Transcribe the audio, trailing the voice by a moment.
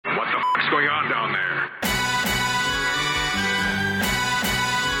going on down there?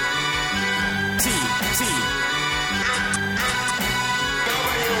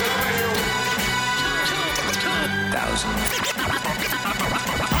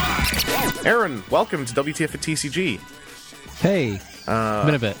 Aaron, welcome to WTF at TCG. Hey,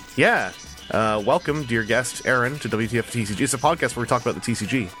 been a bit. Yeah. Welcome, dear guest, Aaron, to WTF at TCG. It's a podcast where we talk about the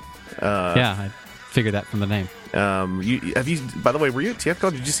TCG. Yeah, I figured that from the name. By the way, were you at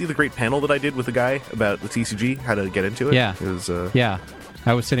TFCon? Did you see the great panel that I did with the guy about the TCG, how to get into it? Yeah. It was, Yeah,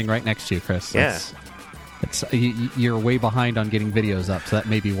 I was sitting right next to you, Chris. Yeah. You're way behind on getting videos up, so that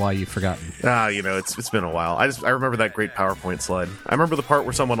may be why you've forgotten. It's been a while. I remember that great PowerPoint slide. I remember the part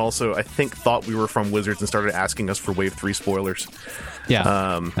where someone also, I think, thought we were from Wizards and started asking us for Wave 3 spoilers. Yeah,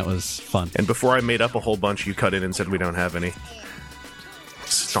 that was fun. And before I made up a whole bunch, you cut in and said we don't have any.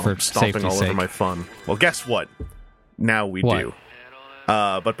 Stomping all over my fun. Well, guess what? Now we do.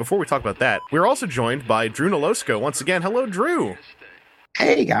 But before we talk about that, we're also joined by Drew Nolosko once again. Hello, Drew.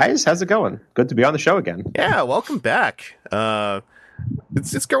 Hey guys, how's it going? Good to be on the show again. Yeah, welcome back.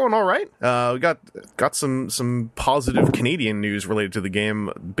 It's going all right. We got some positive Canadian news related to the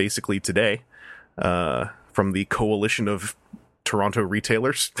game basically today from the coalition of Toronto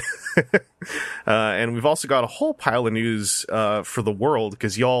retailers. And we've also got a whole pile of news for the world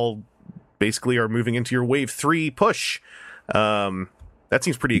because y'all basically are moving into your Wave 3 push. That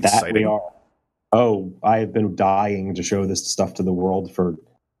seems pretty exciting. We are. Oh, I have been dying to show this stuff to the world for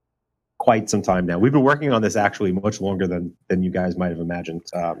quite some time now. We've been working on this actually much longer than you guys might have imagined.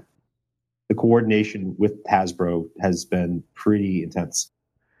 The coordination with Hasbro has been pretty intense.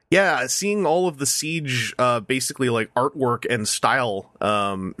 Yeah, seeing all of the Siege basically like artwork and style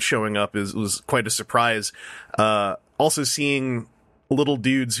showing up was quite a surprise. Also seeing little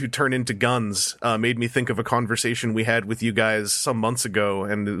dudes who turn into guns made me think of a conversation we had with you guys some months ago,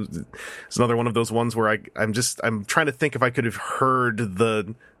 and it's another one of those ones where I'm trying to think if I could have heard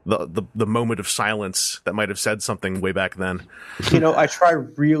the moment of silence that might have said something way back then. I try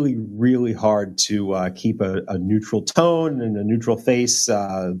really, really hard to keep a neutral tone and a neutral face,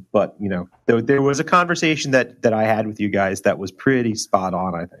 but there was a conversation that I had with you guys that was pretty spot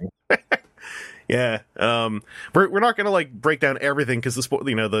on, I think. Yeah, we're not going to like break down everything because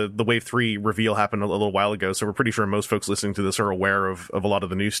the Wave 3 reveal happened a little while ago, so we're pretty sure most folks listening to this are aware of a lot of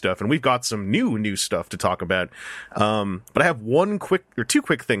the new stuff, and we've got some new stuff to talk about. But I have two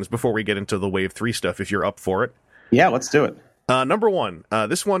quick things before we get into the Wave 3 stuff, if you're up for it. Yeah, let's do it. Number one,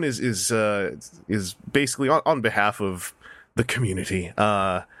 this one is basically on behalf of the community.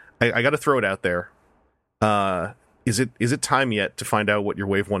 I got to throw it out there. Is it time yet to find out what your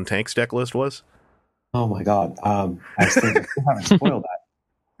Wave 1 tanks deck list was? Oh my god! I still haven't spoiled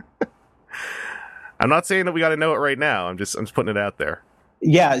that. I'm not saying that we got to know it right now. I'm just putting it out there.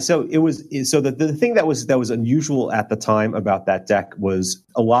 Yeah. So the thing that was unusual at the time about that deck was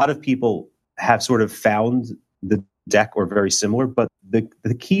a lot of people have sort of found the deck or very similar, but the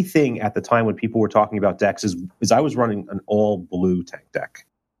key thing at the time when people were talking about decks is I was running an all blue tank deck,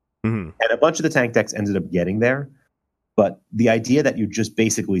 and a bunch of the tank decks ended up getting there. But the idea that you just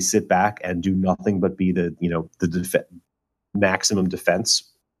basically sit back and do nothing but be the maximum defense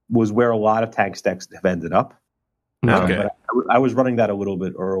was where a lot of tank decks have ended up. Okay. But I was running that a little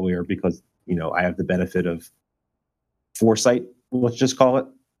bit earlier because I have the benefit of foresight. Let's just call it.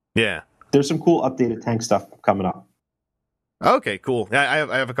 Yeah. There's some cool updated tank stuff coming up. Okay, cool. I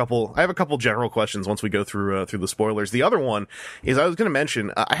have a couple general questions once we go through the spoilers. The other one is I was going to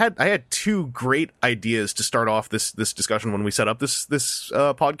mention I had two great ideas to start off this discussion when we set up this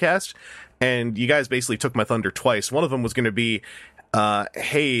podcast, and you guys basically took my thunder twice. One of them was going to be,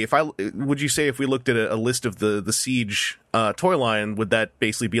 hey, would you say if we looked at a list of the Siege toy line, would that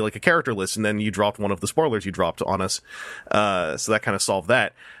basically be like a character list? And then you dropped one of the spoilers you dropped on us, so that kind of solved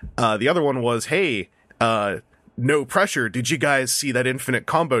that. The other one was, hey, no pressure, did you guys see that infinite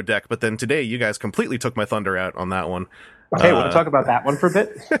combo deck? But then today you guys completely took my thunder out on that one. Okay, want to talk about that one for a bit?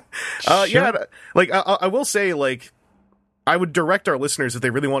 Sure. Yeah, like I will say, like, I would direct our listeners, if they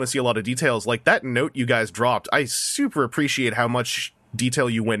really want to see a lot of details, like that note you guys dropped, I super appreciate how much detail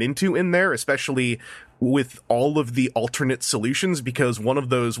you went into in there, especially with all of the alternate solutions, because one of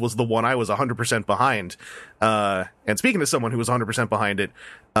those was the one I was 100% behind. And speaking to someone who was 100% behind it,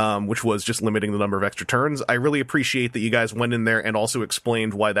 which was just limiting the number of extra turns, I really appreciate that you guys went in there and also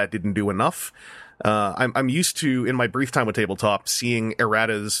explained why that didn't do enough. I'm used to, in my brief time with Tabletop, seeing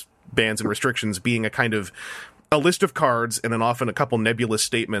erratas, bans, and restrictions being a kind of a list of cards and then often a couple nebulous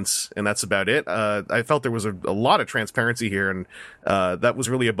statements, and that's about it. I felt there was a lot of transparency here, and that was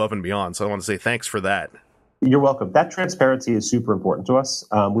really above and beyond, so I want to say thanks for that. You're welcome. That transparency is super important to us.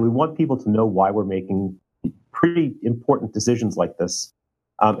 We want people to know why we're making pretty important decisions like this.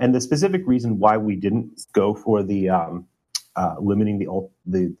 And the specific reason why we didn't go for the limiting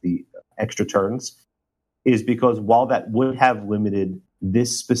the extra turns is because while that would have limited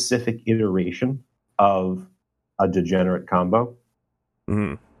this specific iteration of a degenerate combo,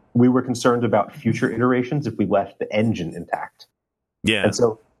 we were concerned about future iterations if we left the engine intact. Yeah. And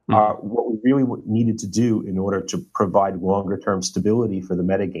so what we really needed to do in order to provide longer term stability for the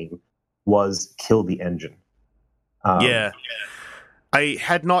metagame was kill the engine. Yeah. I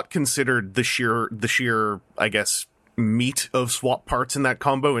had not considered the sheer, I guess, meat of swap parts in that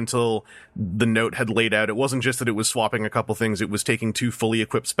combo until the note had laid out. It wasn't just that it was swapping a couple things, it was taking two fully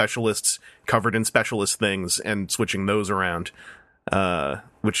equipped specialists covered in specialist things and switching those around,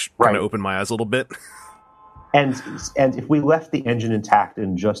 which kind of opened my eyes a little bit. And if we left the engine intact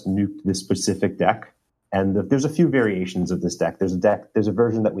and just nuked this specific deck, and there's a few variations of this deck. There's a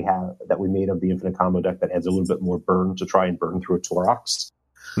version that we made of the Infinite Combo deck that adds a little bit more burn to try and burn through a Torox.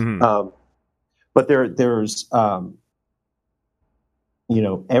 But there's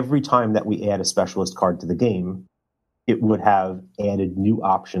every time that we add a specialist card to the game, it would have added new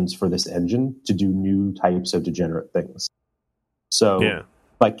options for this engine to do new types of degenerate things. So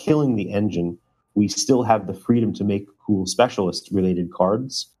by killing the engine, we still have the freedom to make cool specialist-related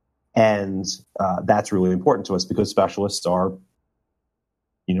cards, and that's really important to us because specialists are,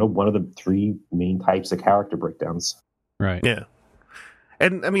 one of the three main types of character breakdowns. Right. Yeah.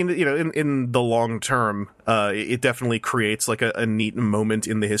 And I mean, in the long term, it definitely creates like a neat moment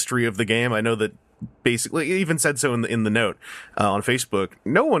in the history of the game. I know that basically, it even said so in the note on Facebook.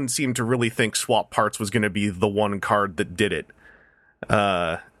 No one seemed to really think Swap Parts was going to be the one card that did it.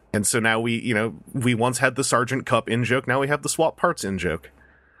 And so now we once had the Sergeant Cup in joke. Now we have the Swap Parts in joke.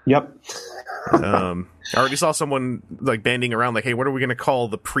 Yep. I already saw someone like banding around like, hey, what are we going to call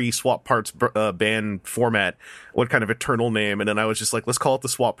the pre-Swap Parts ban format? What kind of eternal name? And then I was just like, let's call it the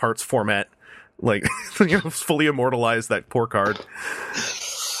Swap Parts format. Like, fully immortalize that poor card.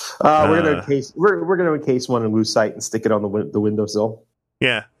 We're going to encase one in Lucite and stick it on the windowsill.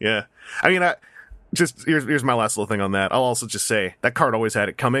 Yeah. I mean, just here's my last little thing on that. I'll also just say that card always had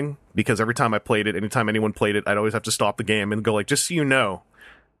it coming because every time I played it, anytime anyone played it, I'd always have to stop the game and go like, just so you know,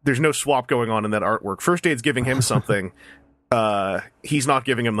 there's no swap going on in that artwork. First Aid's giving him something. He's not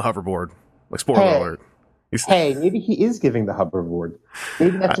giving him the hoverboard. Like, spoiler alert. Hey, maybe he is giving the hoverboard.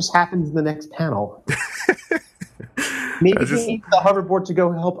 Maybe that just happens in the next panel. Maybe he needs the hoverboard to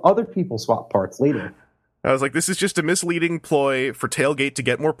go help other people swap parts later. I was like, this is just a misleading ploy for Tailgate to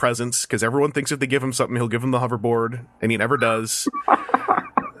get more presents, because everyone thinks if they give him something, he'll give him the hoverboard, and he never does.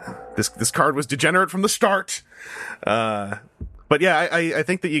 This card was degenerate from the start. But yeah, I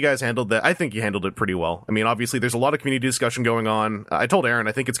think that you guys handled that. I think you handled it pretty well. I mean, obviously, there's a lot of community discussion going on. I told Aaron,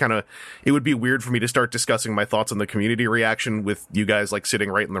 I think it would be weird for me to start discussing my thoughts on the community reaction with you guys, like, sitting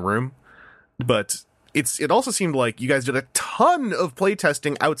right in the room. But it also seemed like you guys did a ton of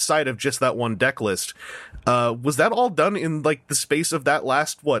playtesting outside of just that one deck list. Was that all done in like the space of that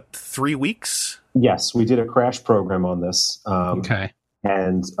last 3 weeks? Yes, we did a crash program on this. Okay.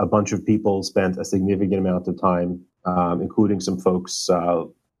 And a bunch of people spent a significant amount of time, including some folks.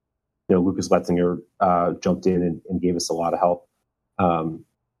 Lucas Letzinger jumped in and gave us a lot of help.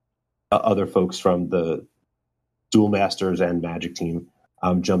 Other folks from the Duel Masters and Magic team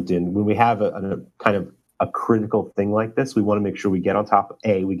jumped in. When we have a kind of a critical thing like this, we want to make sure we get on top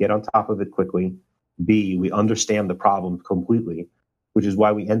of it quickly. B, we understand the problem completely, which is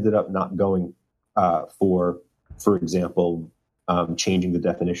why we ended up not going for example, changing the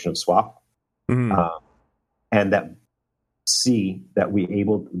definition of swap. And that C, that we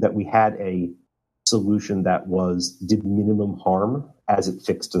had a solution that did minimum harm as it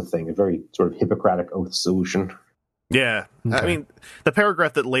fixed the thing, a very sort of Hippocratic Oath solution. Yeah. Okay. I mean, the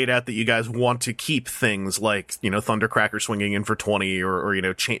paragraph that laid out that you guys want to keep things like, Thundercracker swinging in for 20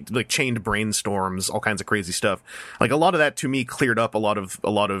 or chained brainstorms, all kinds of crazy stuff. Like, a lot of that to me cleared up a lot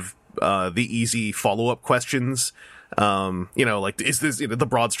of the easy follow-up questions. Like, is this, the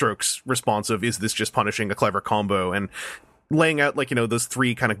broad strokes responsive? Is this just punishing a clever combo? And laying out, like, those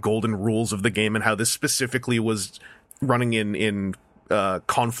three kind of golden rules of the game and how this specifically was running in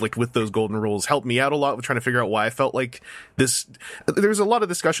conflict with those golden rules helped me out a lot with trying to figure out why I felt like this. There's a lot of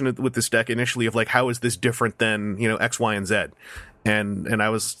discussion with this deck initially of like, how is this different than, X, Y, and Z? And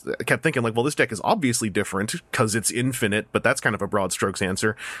I kept thinking like, well, this deck is obviously different because it's infinite, but that's kind of a broad strokes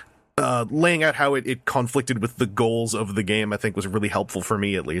answer. Laying out how it conflicted with the goals of the game, I think was really helpful for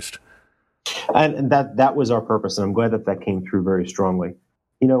me, at least. And that was our purpose. And I'm glad that came through very strongly.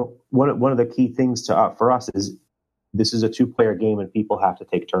 one of the key things for us is this is a 2-player game and people have to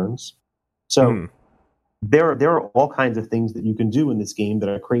take turns. So there are all kinds of things that you can do in this game that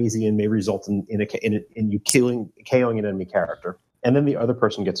are crazy and may result in you KOing an enemy character, and then the other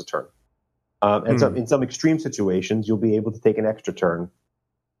person gets a turn. And so in some extreme situations, you'll be able to take an extra turn,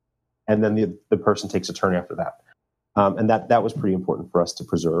 and then the person takes a turn after that. And that was pretty important for us to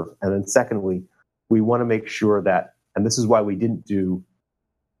preserve. And then secondly, we want to make sure that, and this is why we didn't do,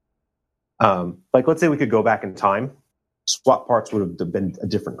 like, let's say we could go back in time, swap parts would have been a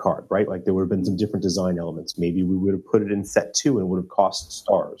different card, right? Like there would have been some different design elements. Maybe we would have put it in set 2 and it would have cost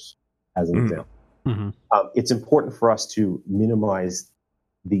stars, as an example. Mm-hmm. It's important for us to minimize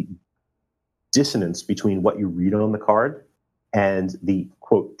the dissonance between what you read on the card and the,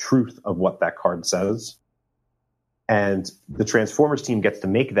 quote, truth of what that card says. And the Transformers team gets to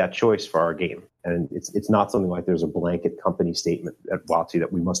make that choice for our game. And it's not something like there's a blanket company statement at WotC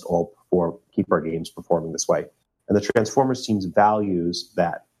that we must all keep our games performing this way. And the Transformers team's values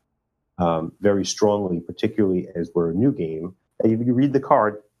that very strongly, particularly as we're a new game. If you read the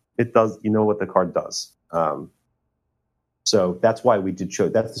card, it does. You know what the card does. So that's why we did show.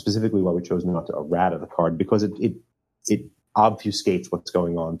 That's specifically why we chose not to errata the card, because it obfuscates what's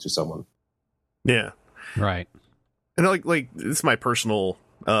going on to someone. Yeah, right. And like this is my personal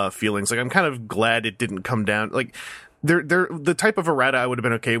feelings. Like I'm kind of glad it didn't come down like. The type of errata I would have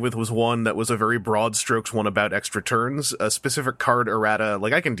been okay with was one that was a very broad strokes one about extra turns. A specific card errata,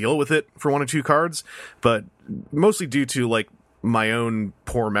 like I can deal with it for 1 or 2 cards, but mostly due to like my own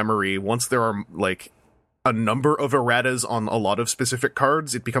poor memory. Once there are like a number of erratas on a lot of specific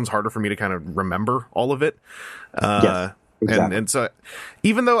cards, it becomes harder for me to kind of remember all of it. Yes. Exactly. And so,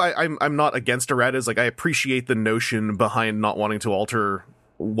 even though I'm not against erratas, like I appreciate the notion behind not wanting to alter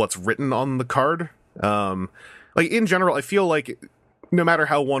what's written on the card. Like in general, I feel like no matter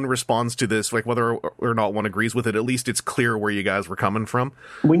how one responds to this, like whether or not one agrees with it, at least it's clear where you guys were coming from.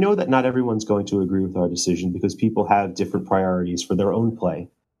 We know that not everyone's going to agree with our decision because people have different priorities for their own play,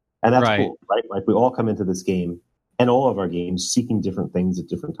 and that's cool, right? Like we all come into this game and all of our games seeking different things at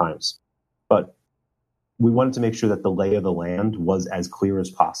different times, but we wanted to make sure that the lay of the land was as clear as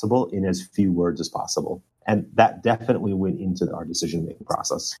possible in as few words as possible. And that definitely went into our decision-making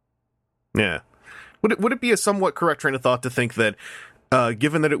process. Yeah. Would it be a somewhat correct train of thought to think that,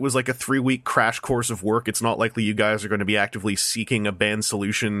 given that it was like a 3-week crash course of work, it's not likely you guys are going to be actively seeking a ban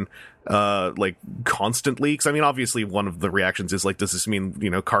solution, like constantly? Because I mean, obviously one of the reactions is like, does this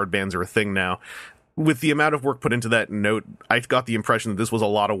mean, card bans are a thing now? With the amount of work put into that note, I got the impression that this was a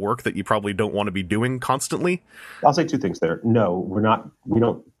lot of work that you probably don't want to be doing constantly. I'll say 2 things there. No, we're not. We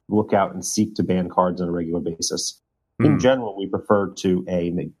don't look out and seek to ban cards on a regular basis. In general, we prefer to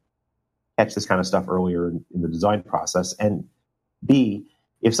catch this kind of stuff earlier in the design process, and B,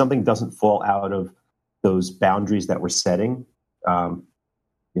 if something doesn't fall out of those boundaries that we're setting,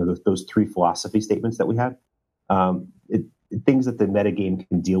 those 3 philosophy statements that we had, things that the metagame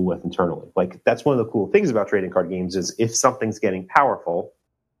can deal with internally. Like that's one of the cool things about trading card games is if something's getting powerful,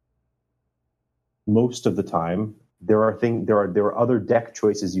 most of the time there are other deck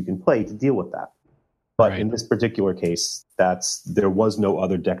choices you can play to deal with that. But in this particular case, there was no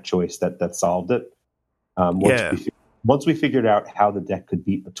other deck choice that solved it. Once we figured out how the deck could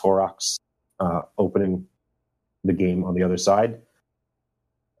beat the Taurox opening the game on the other side,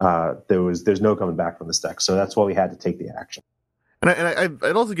 there's no coming back from this deck. So that's why we had to take the action. And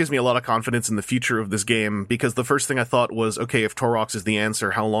it also gives me a lot of confidence in the future of this game, because the first thing I thought was, okay, if Taurox is the answer,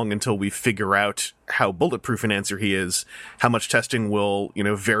 how long until we figure out how bulletproof an answer he is? How much testing will,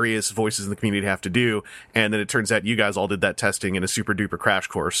 various voices in the community have to do? And then it turns out you guys all did that testing in a super duper crash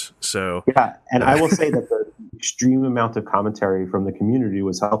course. So yeah, and I will say that the extreme amount of commentary from the community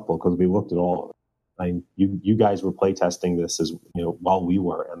was helpful because we looked at all of it. I mean, you guys were playtesting this as while we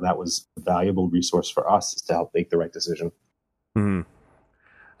were, and that was a valuable resource for us to help make the right decision. Aaron,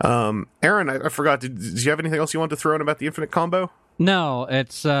 I forgot. Did you have anything else you wanted to throw in about the Infinite combo? No,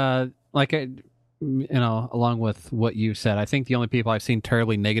 it's along with what you said, I think the only people I've seen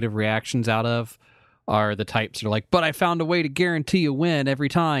terribly negative reactions out of are the types that are like, but I found a way to guarantee a win every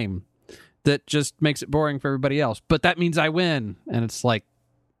time. That just makes it boring for everybody else. But that means I win, and it's like,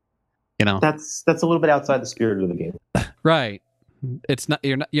 that's a little bit outside the spirit of the game, right? It's not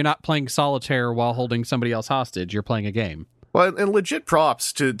you're not playing solitaire while holding somebody else hostage. You're playing a game. Well, and legit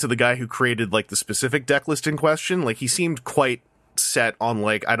props to the guy who created like the specific deck list in question. Like he seemed quite set on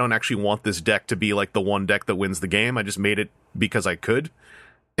like, I don't actually want this deck to be like the one deck that wins the game. I just made it because I could,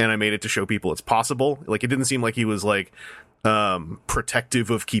 and I made it to show people it's possible. Like it didn't seem like he was like protective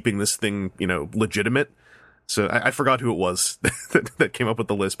of keeping this thing legitimate. So I forgot who it was that came up with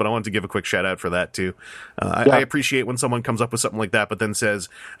the list, but I wanted to give a quick shout out for that too. I appreciate when someone comes up with something like that, but then says,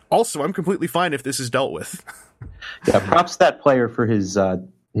 also, I'm completely fine if this is dealt with. Yeah, props to that player for his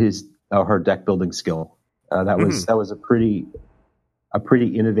her deck building skill. That was a pretty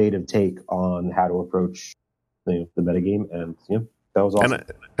innovative take on how to approach the metagame, and that was awesome.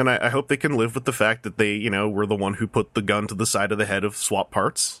 And I hope they can live with the fact that they, were the one who put the gun to the side of the head of swap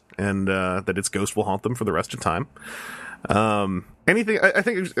parts, and that its ghost will haunt them for the rest of time. Anything? I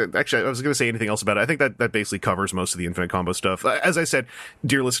think actually I was going to say anything else about it. I think that basically covers most of the infinite combo stuff. As I said,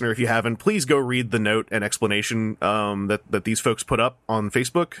 dear listener, if you haven't, please go read the note and explanation that these folks put up on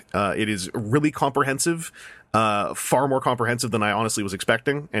Facebook. It is really comprehensive, far more comprehensive than I honestly was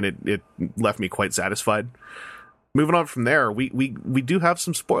expecting, and it left me quite satisfied. Moving on from there, we do have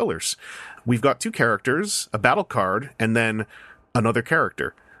some spoilers. We've got 2 characters, a battle card, and then another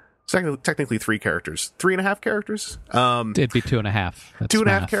character. Technically 3 characters. 3.5 characters? It'd be 2.5. That's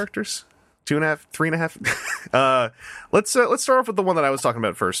 2.5 characters? 2.5, 3.5. Let's start off with the one that I was talking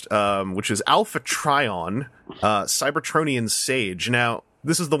about first, which is Alpha Trion, Cybertronian Sage. Now,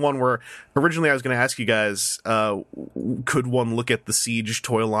 this is the one where originally I was going to ask you guys, could one look at the Siege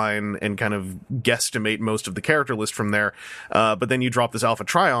toy line and kind of guesstimate most of the character list from there? But then you drop this Alpha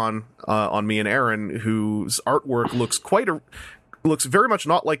Trion on me and Aaron, whose artwork looks very much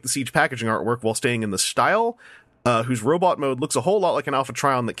not like the Siege packaging artwork while staying in the style, whose robot mode looks a whole lot like an Alpha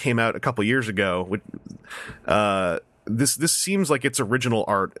Trion that came out a couple years ago. This seems like it's original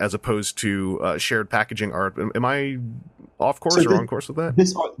art as opposed to shared packaging art. Am I off course or on course with that?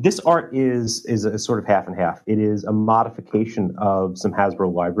 This art is a sort of half and half. It is a modification of some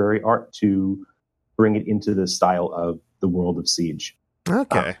Hasbro library art to bring it into the style of the world of Siege.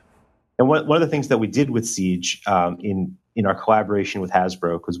 Okay. And one of the things that we did with Siege in our collaboration with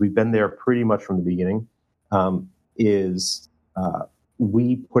Hasbro, because we've been there pretty much from the beginning, is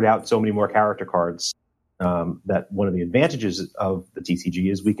we put out so many more character cards that one of the advantages of the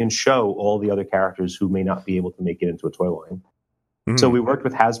TCG is we can show all the other characters who may not be able to make it into a toy line. Mm-hmm. So we worked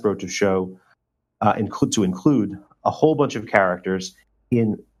with Hasbro to show, to include a whole bunch of characters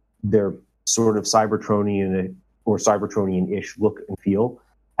in their sort of Cybertronian or Cybertronian-ish look and feel,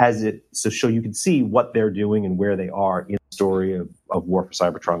 so you can see what they're doing and where they are in the story of War for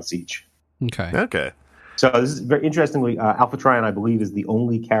Cybertron Siege. Okay. So this is very interestingly, Alpha Trion, I believe, is the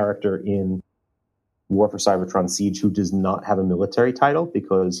only character in War for Cybertron Siege who does not have a military title,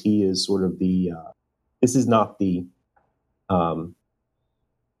 because he is sort of this is not the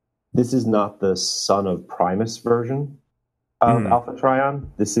son of Primus version of Alpha Trion.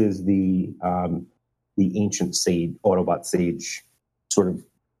 This is the ancient Sage, Autobot Sage sort of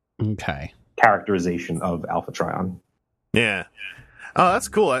characterization of Alpha Trion. Yeah. Oh, that's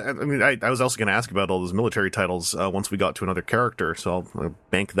cool. I mean, I was also going to ask about all those military titles once we got to another character, so I'll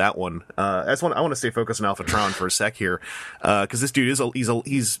bank that one. I want to stay focused on Alpha Trion for a sec here, because this dude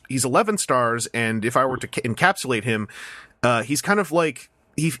he's 11 stars, and if I were to encapsulate him, he's kind of like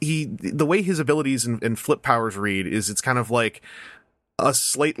the way his abilities and flip powers read is it's kind of like a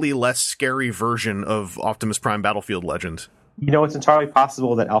slightly less scary version of Optimus Prime Battlefield Legend. It's entirely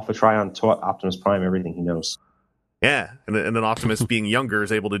possible that Alpha Trion taught Optimus Prime everything he knows. Yeah, and then Optimus, being younger,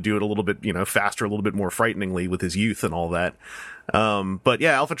 is able to do it a little bit, faster, a little bit more frighteningly with his youth and all that. But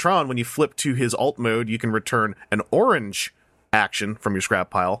yeah, Alpha Trion, when you flip to his alt mode, you can return an orange action from your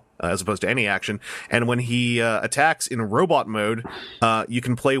scrap pile, as opposed to any action. And when he attacks in robot mode, you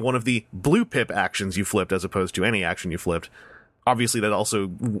can play one of the blue pip actions you flipped, as opposed to any action you flipped. Obviously, that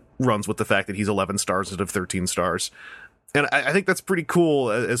also runs with the fact that he's 11 stars instead of 13 stars. And I think that's pretty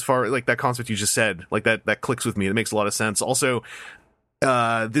cool as far like that concept you just said, like that clicks with me. It makes a lot of sense. Also,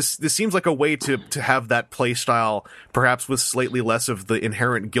 this seems like a way to have that play style, perhaps with slightly less of the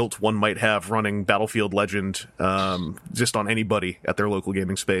inherent guilt one might have running Battlefield Legend, just on anybody at their local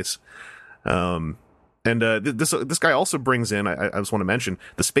gaming space. This guy also brings in, I just want to mention,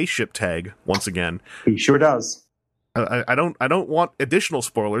 the spaceship tag once again. He sure does. I don't want additional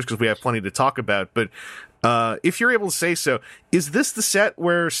spoilers because we have plenty to talk about, but if you're able to say so, is this the set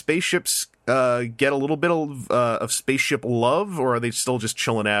where spaceships get a little bit of spaceship love, or are they still just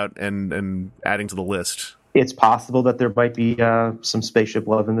chilling out and adding to the list? It's possible that there might be some spaceship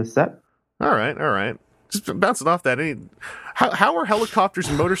love in this set. All right. Just bouncing off that. How are helicopters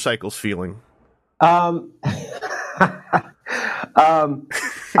and motorcycles feeling? I'm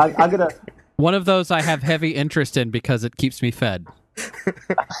gonna. One of those I have heavy interest in because it keeps me fed.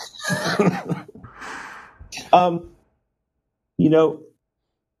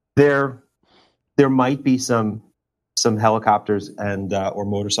 There might be some helicopters and or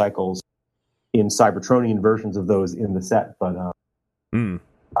motorcycles in Cybertronian versions of those in the set, but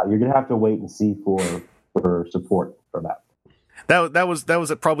you're gonna have to wait and see for support for that. That was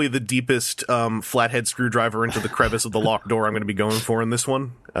probably the deepest flathead screwdriver into the crevice of the locked door I'm going to be going for in this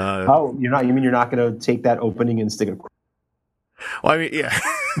one. You mean you're not going to take that opening and stick it? Well, I mean, yeah.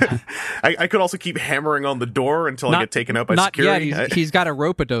 I could also keep hammering on the door until I get taken out by security. Yeah, he's got to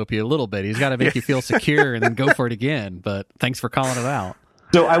rope-a-dope you a little bit. He's got to make you feel secure and then go for it again. But thanks for calling it out.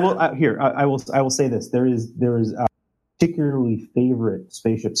 So I will say this: there is a particularly favorite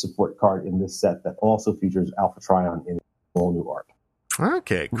spaceship support card in this set that also features Alpha Trion in all new art.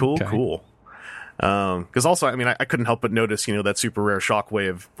 Okay, cool. Because also, I mean, I couldn't help but notice, that super rare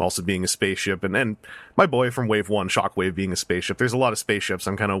Shockwave also being a spaceship, and then my boy from Wave 1, Shockwave, being a spaceship. There's a lot of spaceships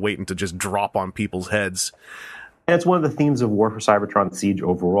I'm kind of waiting to just drop on people's heads. And it's one of the themes of War for Cybertron Siege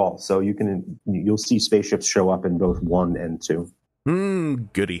overall. So you'll see spaceships show up in both 1 and 2.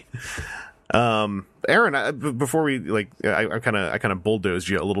 Goody. Aaron, before we I kind of bulldozed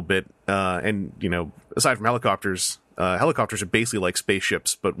you a little bit, and aside from helicopters are basically like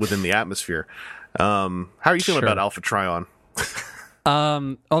spaceships but within the atmosphere. How are you feeling about Alpha Trion?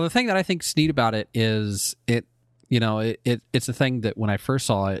 Well, the thing that I think's neat about it is it's a thing that when I first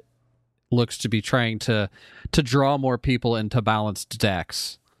saw it, looks to be trying to draw more people into balanced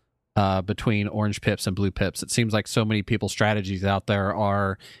decks between orange pips and blue pips. It seems like so many people's strategies out there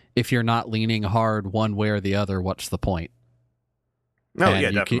are, if you're not leaning hard one way or the other, what's the point?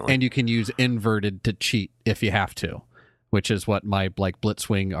 Definitely. And you can use inverted to cheat if you have to, which is what my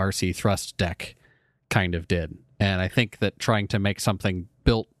Blitzwing RC Thrust deck kind of did. And I think that trying to make something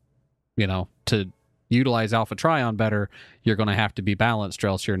built, to utilize Alpha Trion better, you're going to have to be balanced, or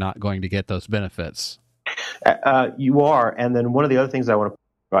else you're not going to get those benefits. You are. And then one of the other things I want to point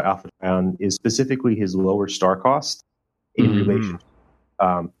about Alpha Trion is specifically his lower star cost in relation.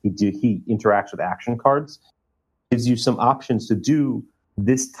 He interacts with action cards, gives you some options to do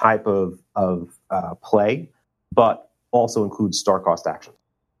this type of play, but also includes star cost actions.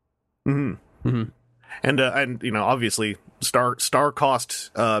 And obviously star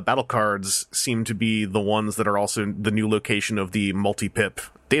cost battle cards seem to be the ones that are also the new location of the multi-pip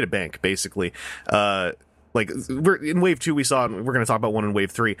data bank, basically. We're in Wave 2 we saw, and we're going to talk about one in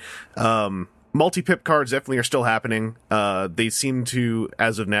Wave 3. Multi-pip cards definitely are still happening. They seem to,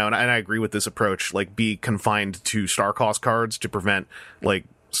 as of now, and I agree with this approach, be confined to star cost cards to prevent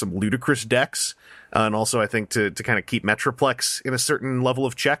some ludicrous decks. And also, I think to kind of keep Metroplex in a certain level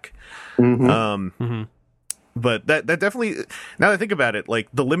of check. But that definitely, now that I think about it,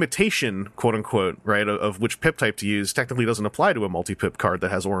 the limitation, quote unquote, right, of which pip type to use technically doesn't apply to a multi-pip card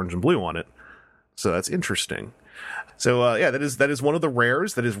that has orange and blue on it. So that's interesting. So that is one of the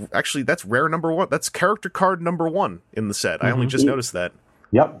rares. That's rare number 1. That's character card number 1 in the set. I only just noticed that.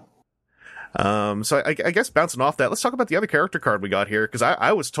 Yep. So I guess bouncing off that, let's talk about the other character card we got here, because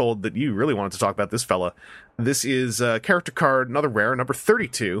I was told that you really wanted to talk about this fella. This is character card, another rare, number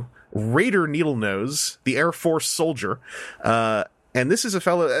 32, Raider Needlenose, the Air Force Soldier. And this is a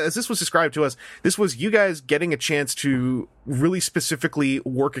fella, as this was described to us, this was you guys getting a chance to really specifically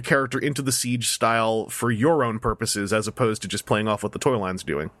work a character into the Siege style for your own purposes, as opposed to just playing off what the toy line's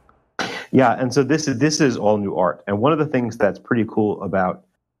doing. Yeah, and so this is all new art. And one of the things that's pretty cool about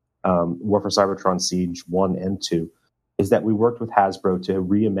War for Cybertron Siege 1 and 2 is that we worked with Hasbro to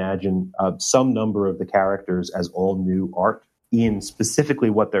reimagine some number of the characters as all new art in specifically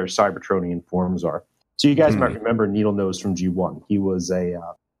what their Cybertronian forms are. So you guys might remember Needlenose from G1. He was a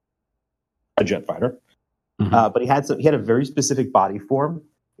jet fighter, but he had a very specific body form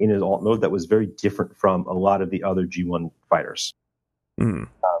in his alt mode that was very different from a lot of the other G1 fighters.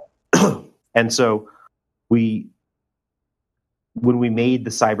 And so when we made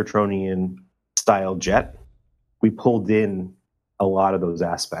the Cybertronian style jet, we pulled in a lot of those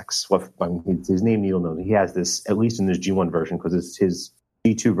aspects. His name Needlenose. He has this, at least in this G1 version, because his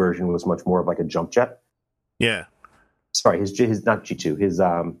G2 version was much more of like a jump jet. Yeah. Sorry, his not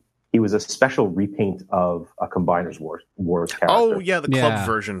G2. He was a special repaint of a Combiners Wars character. Oh yeah, the club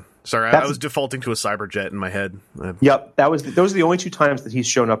version. Sorry, I was defaulting to a Cyberjet in my head. Yep, those are the only 2 times that he's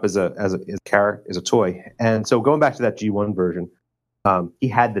shown up as a toy. And so going back to that G1 version, he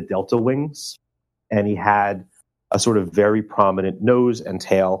had the Delta wings, and he had a sort of very prominent nose and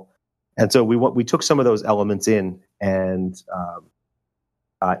tail. And so we took some of those elements in, and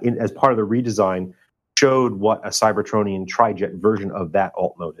as part of the redesign, showed what a Cybertronian trijet version of that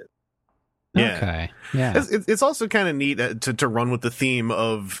alt mode is. Yeah. Okay. Yeah. It's also kind of neat to run with the theme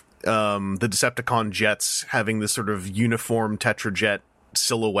of the Decepticon jets having this sort of uniform Tetrajet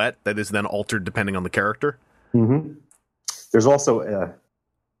silhouette that is then altered depending on the character. There's also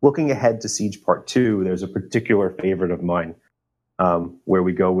looking ahead to Siege Part 2, there's a particular favorite of mine where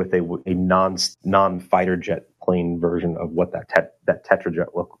we go with a non-fighter jet plane version of what that Tetrajet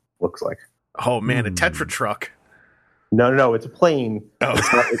looks like. Oh man, a Tetra truck. No, it's a plane. Oh.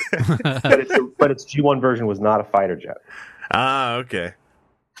 But its G1 version was not a fighter jet. Ah, okay.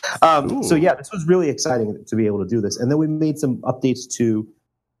 So yeah, this was really exciting to be able to do this. And then we made some updates to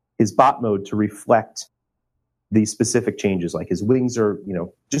his bot mode to reflect these specific changes. Like his wings are,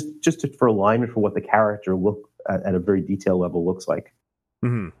 just for alignment for what the character look at a very detailed level looks like.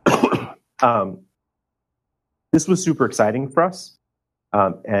 Mm-hmm. This was super exciting for us.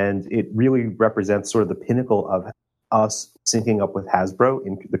 And it really represents sort of the pinnacle of us syncing up with Hasbro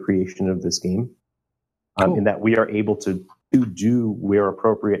in the creation of this game. Cool. In that we are able to do where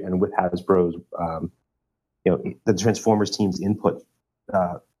appropriate and with Hasbro's, the Transformers team's input.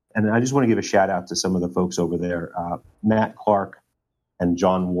 And I just want to give a shout out to some of the folks over there, Matt Clark and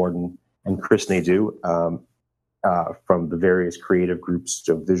John Warden and Chris Nadeau from the various creative groups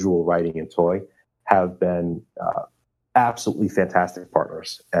of visual writing and toy have been absolutely fantastic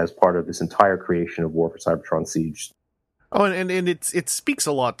partners as part of this entire creation of War for Cybertron Siege. Oh, and it speaks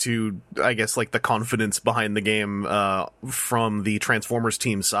a lot to, I guess, like the confidence behind the game from the Transformers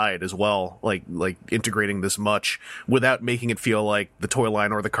team side as well, like integrating this much without making it feel like the toy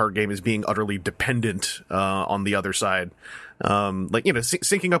line or the card game is being utterly dependent on the other side.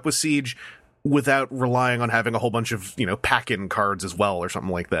 Syncing up with Siege without relying on having a whole bunch of pack-in cards as well or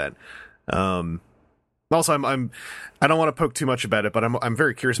something like that. Also, I don't want to poke too much about it, but I'm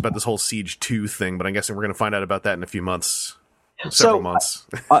very curious about this whole Siege 2 thing, but I'm guessing we're going to find out about that in a few months. Several months.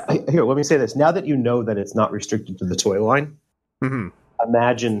 Here, let me say this. Now that you know that it's not restricted to the toy line, mm-hmm.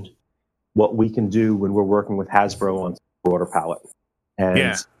 Imagine what we can do when we're working with Hasbro on a broader palette.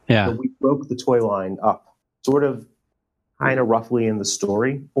 And so we broke the toy line up, sort of kind of roughly in the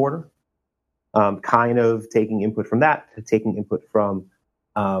story order, kind of taking input from that, taking input from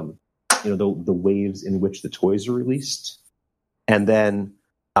the waves in which the toys are released. And then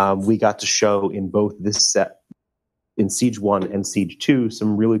we got to show in both this set, in Siege 1 and Siege 2,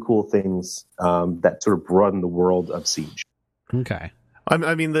 some really cool things that sort of broaden the world of Siege. Okay.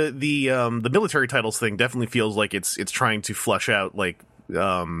 I mean, the military titles thing definitely feels like it's trying to flesh out, like,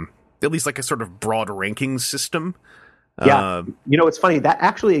 at least like a sort of broad ranking system. Yeah. It's funny. That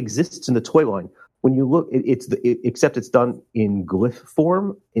actually exists in the toy line. When you look, except it's done in glyph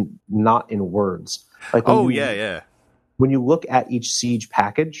form, not in words. Like when you look at each Siege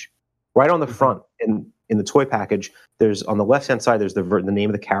package, right on the front in the toy package, there's on the left hand side there's the name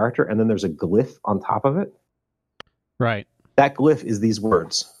of the character, and then there's a glyph on top of it. Right. That glyph is these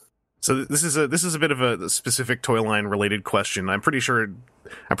words. So this is a bit of a specific toy line related question. I'm pretty sure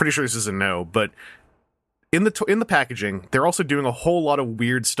this is a no, but in the packaging, they're also doing a whole lot of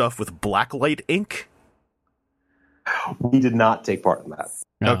weird stuff with blacklight ink. We did not take part in that.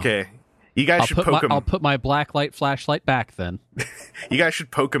 No. Okay. You guys should poke them. I'll put my blacklight flashlight back then. You guys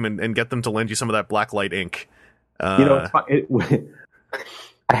should poke them and get them to lend you some of that blacklight ink. I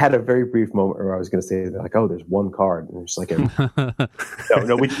had a very brief moment where I was going to say, like, oh, there's one card. And it's like,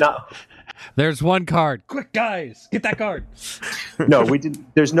 no, we did not. There's one card. Quick, guys, get that card. No, we did.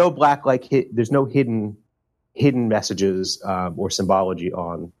 There's no blacklight. There's no hidden messages or symbology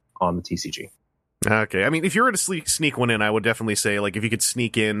on the TCG. Okay, I mean, if you were to sneak one in, I would definitely say, like, if you could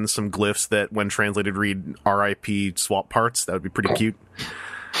sneak in some glyphs that, when translated, read RIP swap parts, that would be pretty cute.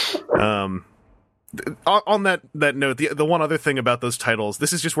 On that note, the one other thing about those titles,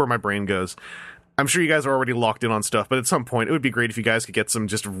 this is just where my brain goes. I'm sure you guys are already locked in on stuff, but at some point, it would be great if you guys could get some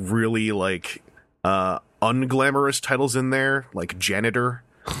just really, like, unglamorous titles in there, like Janitor,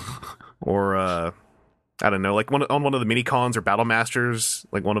 or, I don't know, like on one of the mini cons or Battle Masters,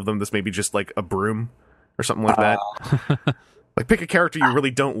 like one of them that's maybe just like a broom or something like that. Like pick a character you really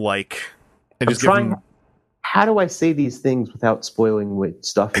don't like and just give them. How do I say these things without spoiling what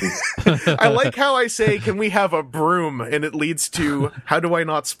stuff is? I like how I say, can we have a broom? And it leads to, how do I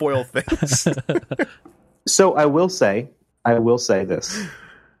not spoil things? So I will say this.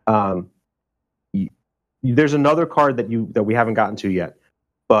 There's another card that we haven't gotten to yet,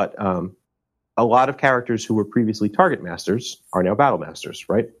 but a lot of characters who were previously Target Masters are now Battle Masters,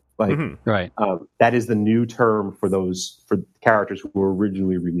 right? Like, right. That is the new term for characters who were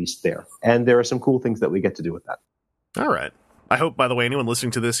originally released there. And there are some cool things that we get to do with that. All right. I hope, by the way, anyone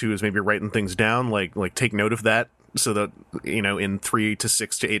listening to this who is maybe writing things down, like take note of that, so that, in 3 to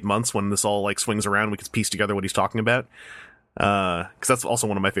 6 to 8 months, when this all like swings around, we can piece together what he's talking about. Because that's also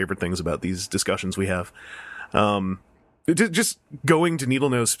one of my favorite things about these discussions we have. Just going to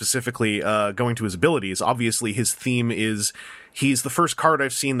Needlenose specifically, going to his abilities, obviously his theme is he's the first card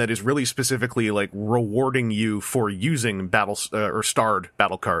I've seen that is really specifically like rewarding you for using or starred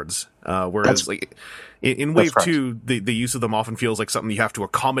battle cards. Whereas like in Wave 2, the use of them often feels like something you have to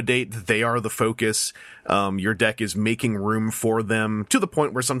accommodate. They are the focus. Your deck is making room for them to the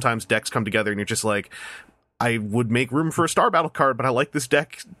point where sometimes decks come together and you're just like, I would make room for a star battle card, but I like this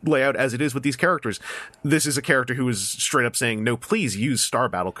deck layout as it is with these characters. This is a character who is straight up saying, no, please use star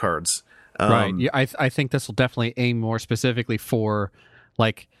battle cards. Right. Yeah, I think this will definitely aim more specifically for,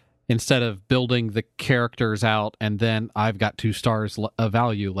 like, instead of building the characters out and then I've got 2 stars of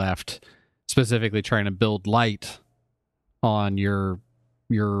value left, specifically trying to build light on your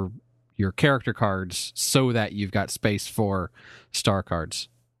character cards so that you've got space for star cards.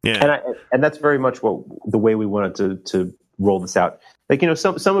 Yeah, and that's very much the way we wanted to roll this out. Like,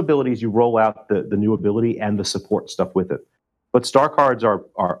 some abilities you roll out the new ability and the support stuff with it, but star cards are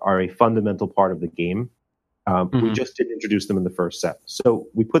a fundamental part of the game. We just didn't introduce them in the first set, so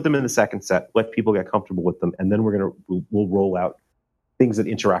we put them in the second set, let people get comfortable with them, and then we'll roll out things that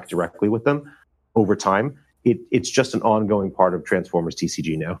interact directly with them over time. It's just an ongoing part of Transformers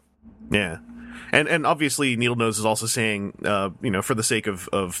TCG now. Yeah. And obviously, Needlenose is also saying, for the sake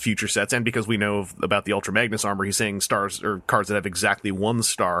of future sets, and because we know about the Ultra Magnus armor, he's saying stars or cards that have exactly 1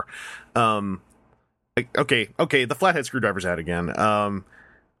 star. Okay, the Flathead Screwdriver's out again. Are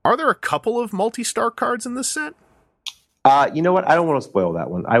there a couple of multi-star cards in this set? You know what? I don't want to spoil that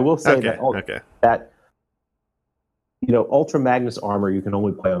one. I will say that Ultra Magnus armor you can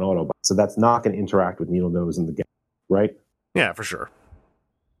only play on Autobots, so that's not going to interact with Needlenose in the game, right? Yeah, for sure.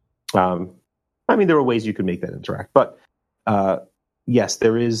 I mean, there are ways you could make that interact, but yes,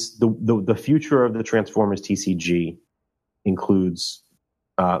 there is the future of the Transformers TCG includes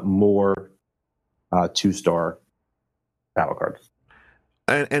more 2-star battle cards.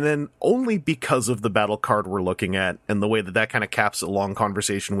 And then only because of the battle card we're looking at and the way that kind of caps a long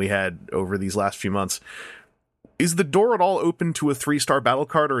conversation we had over these last few months, is the door at all open to a 3-star battle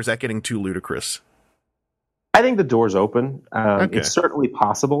card, or is that getting too ludicrous? I think the door's open. It's certainly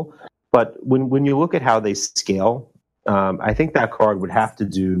possible. But when you look at how they scale, I think that card would have to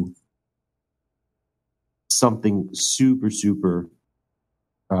do something super, super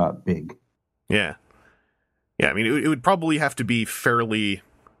big. Yeah. Yeah, I mean, it would probably have to be fairly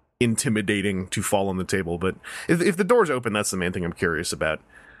intimidating to fall on the table. But if the door's open, that's the main thing I'm curious about.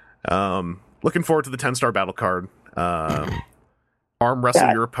 Looking forward to the 10-star battle card. Arm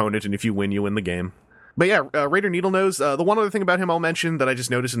wrestle your opponent, and if you win, you win the game. But yeah, Raider Needlenose, the one other thing about him I'll mention that I just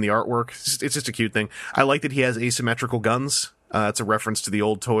noticed in the artwork, it's just a cute thing. I like that he has asymmetrical guns. It's a reference to the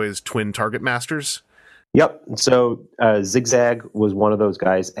old toys Twin Target Masters. Yep. So Zigzag was one of those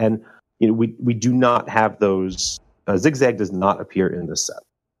guys. And we do not have those. Zigzag does not appear in this set.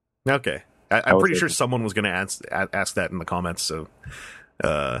 Okay. I'm pretty sure someone was going to ask that in the comments, so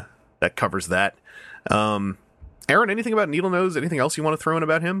that covers that. Aaron, anything about Needlenose? Anything else you want to throw in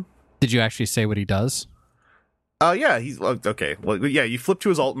about him? Did you actually say what he does? Yeah, he's okay. Well, yeah, you flip to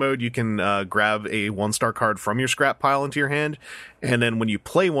his alt mode, you can grab a 1-star card from your scrap pile into your hand, and then when you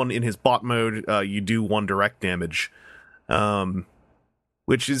play one in his bot mode, you do 1 direct damage.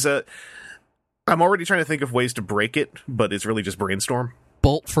 Which is I'm already trying to think of ways to break it, but it's really just brainstorm.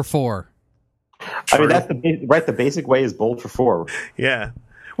 Bolt for 4. True. I mean, that's the basic way is bolt for 4. Yeah,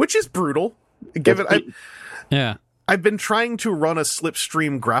 which is brutal. I've been trying to run a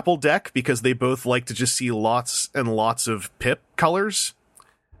Slipstream grapple deck because they both like to just see lots and lots of pip colors.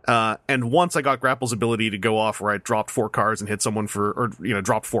 And once I got Grapple's ability to go off where I dropped 4 cards and hit someone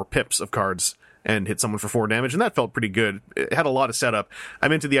dropped 4 pips of cards and hit someone for 4 damage, and that felt pretty good. It had a lot of setup.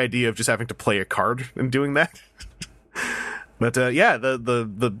 I'm into the idea of just having to play a card and doing that. But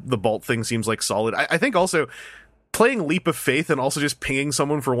the bolt thing seems like solid. I think also playing Leap of Faith and also just pinging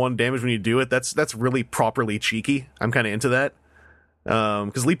someone for 1 damage when you do it, that's really properly cheeky. I'm kind of into that.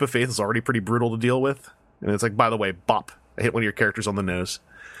 Because Leap of Faith is already pretty brutal to deal with. And it's like, by the way, bop, I hit one of your characters on the nose.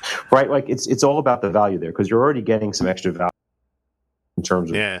 Right, like it's all about the value there, because you're already getting some extra value in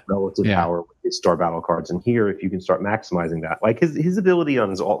terms of relative power with his star battle cards. And here, if you can start maximizing that, like his ability on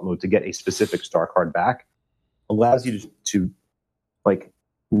his alt mode to get a specific star card back allows you to like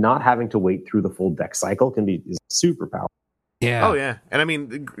not having to wait through the full deck cycle is super powerful. Yeah. Oh yeah. And I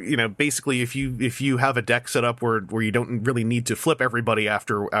mean, basically if you have a deck set up where you don't really need to flip everybody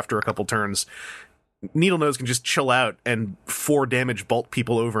after a couple turns, Needlenose can just chill out and 4 damage bolt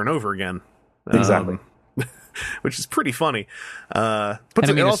people over and over again. Exactly. Which is pretty funny.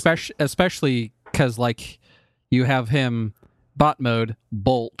 Especially because like you have him bot mode,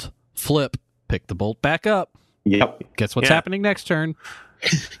 bolt, flip, pick the bolt back up, Yep. Guess what's Yeah. happening next turn?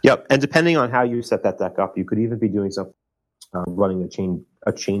 Yep. And depending on how you set that deck up, you could even be doing something, running a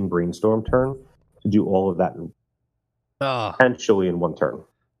chain brainstorm turn to do all of that Oh, potentially in one turn.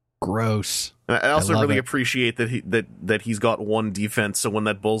 gross. And I also love really it. appreciate that he's got one defense, so when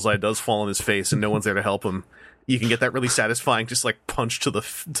that bullseye does fall on his face and no one's there to help him, you can get that really satisfying just like punch to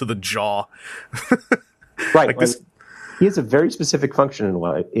the jaw. Right. Like this. He has a very specific function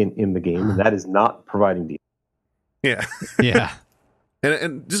in the game, and that is not providing defense. Yeah. Yeah.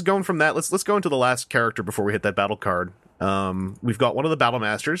 And just going from that, let's go into the last character before we hit that battle card. We've got one of the battle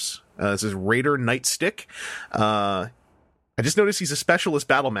masters. This is Raider Nightstick. I just noticed he's a specialist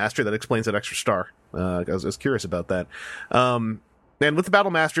battle master. That explains that extra star. I was curious about that. And with the battle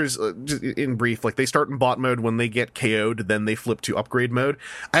masters, just in brief, like they start in bot mode. When they get KO'd, then they flip to upgrade mode.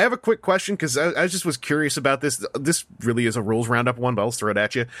 I have a quick question because I just was curious about this. This really is a rules roundup one, but I'll throw it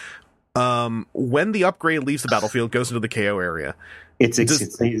at you. When the upgrade leaves the battlefield, goes into the KO area. It's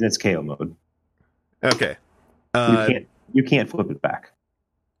KO mode. Okay. You can't flip it back.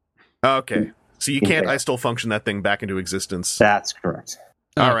 Okay. So you can't Okay. I still function that thing back into existence. That's correct.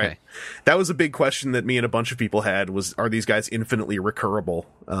 All Okay. right. That was a big question that me and a bunch of people had was, are these guys infinitely recurable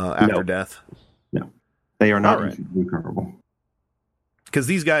after No. death? No, they are not All right. recoverable. Because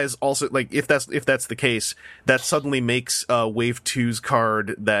these guys also, like, if that's the case, that suddenly makes Wave 2's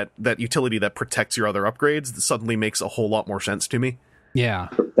card, that utility that protects your other upgrades, that suddenly makes a whole lot more sense to me. Yeah.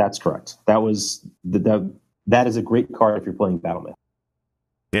 That's correct. That is a great card if you're playing Battlemech.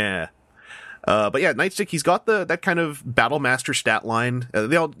 Yeah. But yeah, Nightstick, he's got that kind of Battle Master stat line. I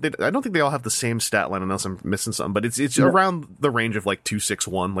don't think they all have the same stat line unless I'm missing something, but it's around the range of like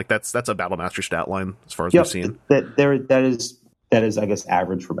 261. Like that's a Battle Master stat line as far as we've seen. That is, I guess,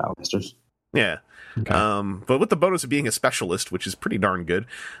 average for Battlemasters. Yeah. Okay. But with the bonus of being a specialist, which is pretty darn good.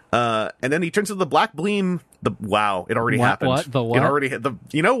 And then he turns to the Black Bleam. Wow, it already happened. What? The what? It already hit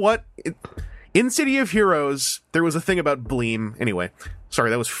you know what? In City of Heroes, there was a thing about Bleam. Anyway, sorry,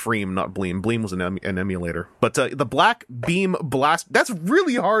 that was Freem, not Bleam. Bleam was an emulator. But the Black Beam Blast, that's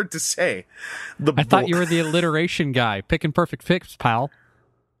really hard to say. I thought you were the alliteration guy. Picking perfect fix, pal.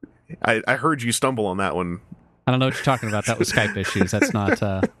 I heard you stumble on that one. I don't know what you're talking about. That was Skype issues. That's not...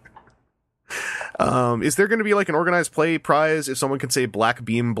 Is there going to be like an organized play prize if someone can say Black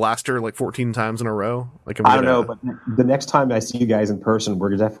Beam Blaster like 14 times in a row? Like, I don't know, but the next time I see you guys in person,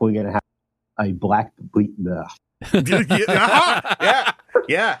 we're definitely going to have a Black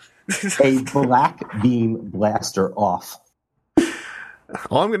yeah. a Black Beam Blaster off.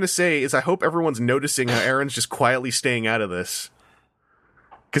 All I'm going to say is I hope everyone's noticing how Aaron's just quietly staying out of this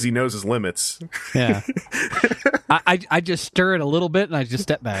because he knows his limits. Yeah. I just stir it a little bit and I just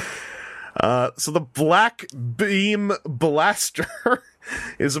step back. So the Black Beam Blaster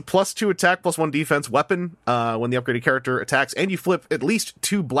is a +2 attack, +1 defense weapon. When the upgraded character attacks and you flip at least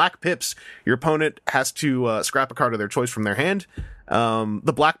 2 black pips, your opponent has to scrap a card of their choice from their hand.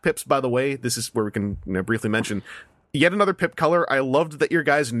 The black pips, by the way, this is where we can briefly mention yet another pip color. I loved that your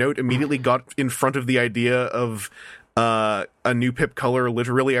guys' note immediately got in front of the idea of a new pip color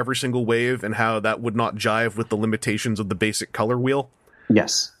literally every single wave and how that would not jive with the limitations of the basic color wheel.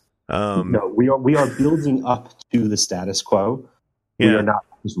 Yes. No, we are building up to the status quo. We Yeah. are not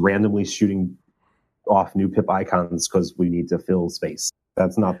just randomly shooting off new pip icons because we need to fill space.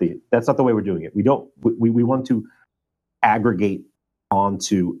 That's not the way we're doing it. We want to aggregate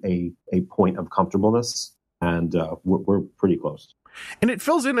onto a point of comfortableness, and we're pretty close. And it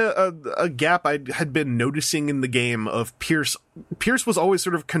fills in a gap I had been noticing in the game of Pierce. Pierce was always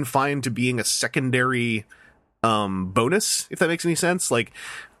sort of confined to being a secondary bonus, if that makes any sense. Like,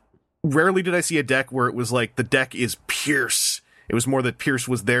 rarely did I see a deck where it was like, the deck is Pierce. It was more that Pierce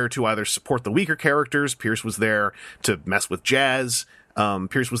was there to either support the weaker characters, Pierce was there to mess with Jazz,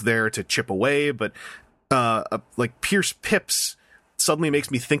 Pierce was there to chip away, but like Pierce pips suddenly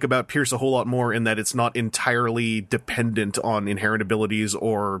makes me think about Pierce a whole lot more in that it's not entirely dependent on inherent abilities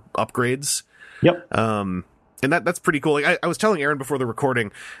or upgrades. Yep. And that's pretty cool. Like I was telling Aaron before the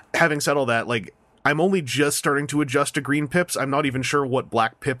recording, having said all that, like I'm only just starting to adjust to green pips. I'm not even sure what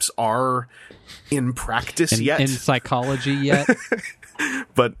black pips are in practice yet. In psychology yet.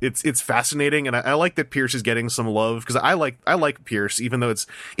 But it's fascinating, and I like that Pierce is getting some love because I like Pierce, even though it's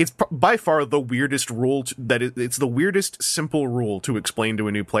by far the weirdest rule it's the weirdest simple rule to explain to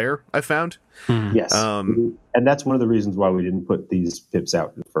a new player I've found. Yes, and that's one of the reasons why we didn't put these pips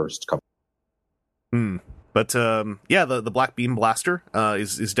out in the first couple. But yeah, the Black Beam Blaster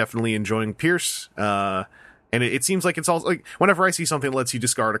is definitely enjoying Pierce. And it seems like it's also like whenever I see something that lets you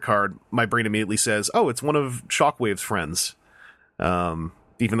discard a card, my brain immediately says, "Oh, it's one of Shockwave's friends."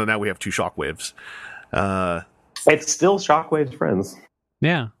 Even though now we have 2 Shockwaves. It's still Shockwave's friends.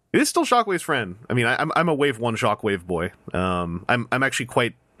 Yeah. It is still Shockwave's friend. I mean, I'm a Wave 1 Shockwave boy. I'm actually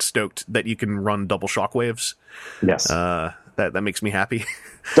quite stoked that you can run double Shockwaves. Yes. That makes me happy.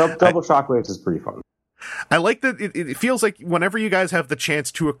 Double Shockwaves is pretty fun. I like that it feels like whenever you guys have the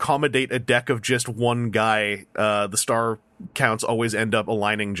chance to accommodate a deck of just one guy, the star counts always end up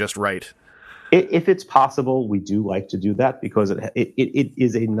aligning just right. If it's possible, we do like to do that because it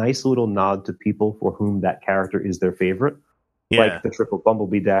is a nice little nod to people for whom that character is their favorite, like the triple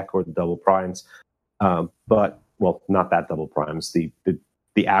Bumblebee deck or the double Primes. But, well, not that double Primes,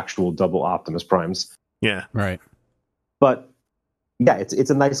 the actual double Optimus Primes. Yeah. Right. But yeah, it's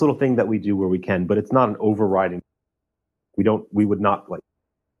a nice little thing that we do where we can, but it's not an overriding. We would not like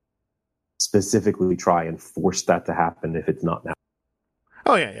specifically try and force that to happen if it's not now.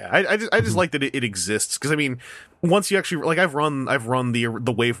 Oh yeah. I just like that it exists because I mean, once you actually like, I've run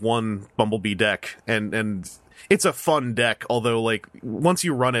the Wave 1 Bumblebee deck and it's a fun deck. Although like once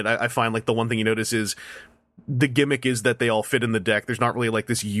you run it, I find like the one thing you notice is the gimmick is that they all fit in the deck. There's not really like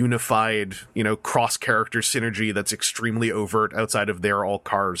this unified, cross character synergy that's extremely overt outside of they're all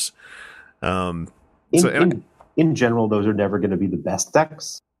cars. In general, those are never going to be the best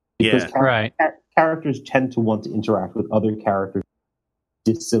decks because characters tend to want to interact with other characters,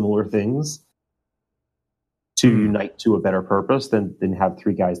 dissimilar things, to unite to a better purpose than have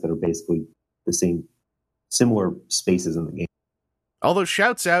three guys that are basically the same, similar spaces in the game. Although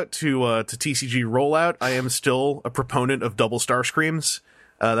shouts out to TCG Rollout, I am still a proponent of double Starscreams.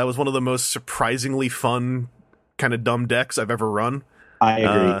 That was one of the most surprisingly fun, kind of dumb decks I've ever run. I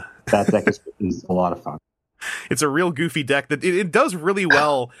agree. That deck is a lot of fun. It's a real goofy deck that it does really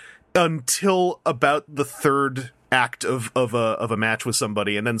well until about the third act of a match with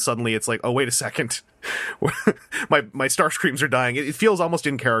somebody, and then suddenly it's like, oh wait a second, my Starscreams are dying. It feels almost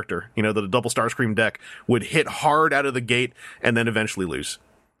in character, that a double Starscream deck would hit hard out of the gate and then eventually lose.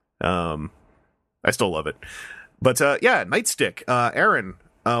 I still love it, but Nightstick, Aaron.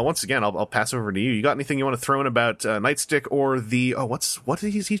 Once again, I'll pass over to you. You got anything you want to throw in about Nightstick or the what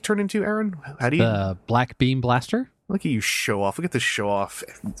did he turn into, Aaron? How do you the Black Beam Blaster? Look at you show off. Look at this show off,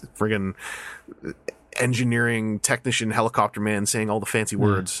 friggin' engineering technician helicopter man saying all the fancy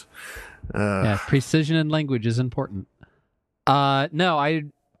words. Precision in language is important. No,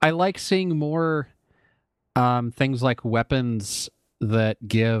 I like seeing more things like weapons that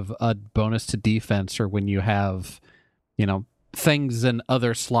give a bonus to defense, or when you have things in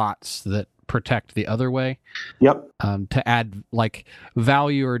other slots that protect the other way. Yep. To add like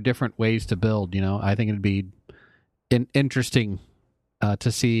value or different ways to build. I think it'd be interesting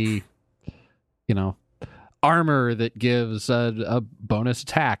to see armor that gives a bonus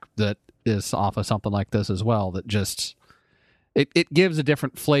attack that is off of something like this as well, that just it gives a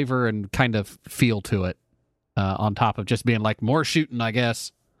different flavor and kind of feel to it, on top of just being like more shooting, I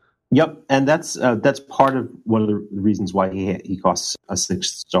guess. Yep, and that's part of one of the reasons why he costs a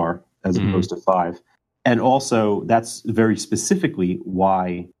 6-star as opposed to 5, and also that's very specifically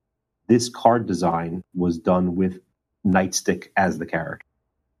why this card design was done with Nightstick as the character,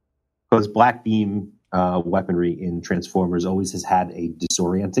 because Black Beam weaponry in Transformers always has had a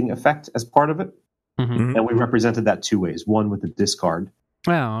disorienting effect as part of it, and we represented that two ways. One with the discard.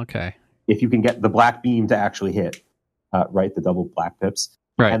 Oh, okay. If you can get the Black Beam to actually hit, the double Black Pips.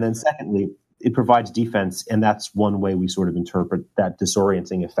 Right. And then secondly, it provides defense, and that's one way we sort of interpret that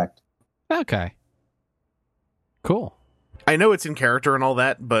disorienting effect. Okay. Cool. I know it's in character and all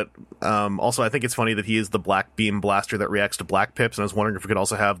that, but also I think it's funny that he is the Black Beam Blaster that reacts to Black Pips, and I was wondering if we could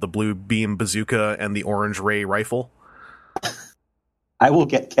also have the Blue Beam Bazooka and the Orange Ray Rifle. I will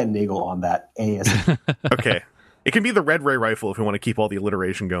get Ken Nagel on that ASAP. Okay. It can be the Red Ray Rifle if we want to keep all the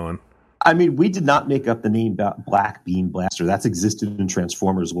alliteration going. I mean, we did not make up the name Black Beam Blaster. That's existed in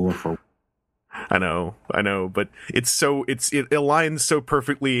Transformers lore for. I know, but it aligns so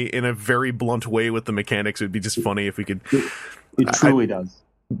perfectly in a very blunt way with the mechanics. It would be just funny if we could. It truly does.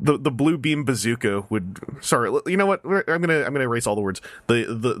 The Blue Beam Bazooka would. Sorry, you know what? I'm gonna erase all the words.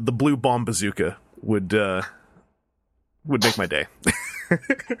 The Blue Bomb Bazooka would make my day.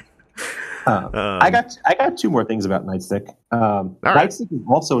 I got two more things about Nightstick. Nightstick is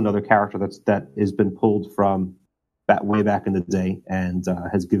also another character that has been pulled from that way back in the day and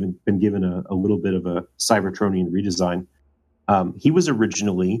has been given a little bit of a Cybertronian redesign. He was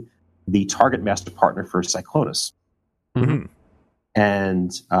originally the target master partner for Cyclonus,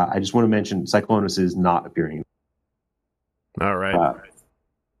 and I just want to mention Cyclonus is not appearing. All right.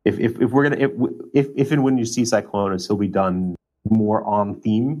 If we're gonna if and when you see Cyclonus, he'll be done more on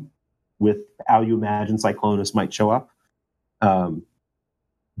theme with how you imagine Cyclonus might show up.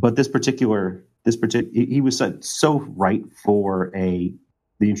 But this particular this particular, he was so right for the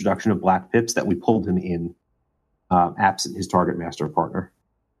introduction of black pips that we pulled him in, absent his target master partner.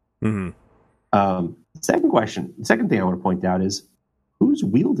 Mm-hmm. Second thing I want to point out is who's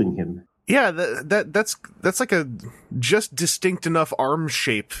wielding him. Yeah, that's like a just distinct enough arm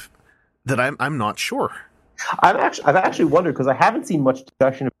shape that I'm not sure. I've actually wondered, because I haven't seen much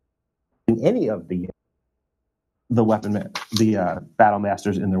discussion in any of the battle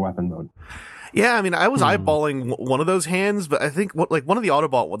masters in their weapon mode. Yeah, I mean, I was eyeballing one of those hands, but I think one of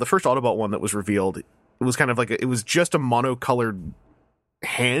the first Autobot one that was revealed, it was kind of like it was just a monocolored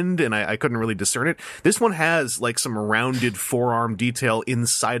hand, and I couldn't really discern it. This one has like some rounded forearm detail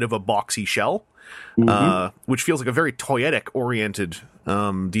inside of a boxy shell, which feels like a very toyetic oriented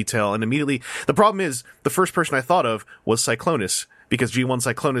detail. And immediately, the problem is the first person I thought of was Cyclonus, because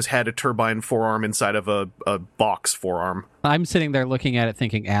G1 Cyclonus had a turbine forearm inside of a box forearm. I'm sitting there looking at it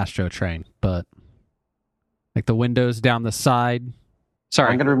thinking Astro Train, but like the windows down the side.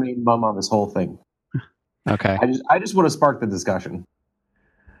 Sorry, I'm going to remain mum on this whole thing. Okay. I just want to spark the discussion.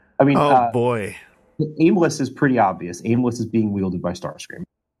 I mean, boy, Aimless is pretty obvious. Aimless is being wielded by Starscream,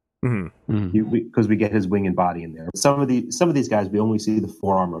 because we get his wing and body in there. Some of these guys, we only see the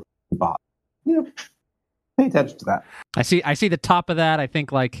forearm or the body. Pay attention to that. I see the top of that. I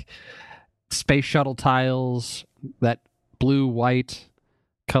think like space shuttle tiles, that blue-white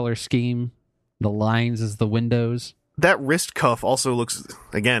color scheme. The lines as the windows. That wrist cuff also looks,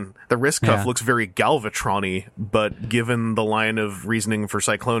 again, looks very Galvatron-y, but given the line of reasoning for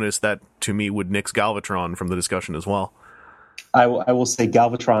Cyclonus, that to me would nix Galvatron from the discussion as well. I will say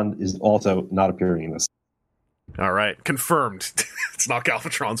Galvatron is also not appearing in this. All right, confirmed. It's not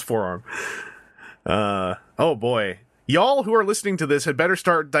Galvatron's forearm. Oh boy. Y'all who are listening to this had better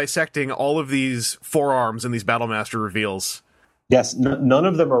start dissecting all of these forearms in these Battlemaster reveals. Yes, none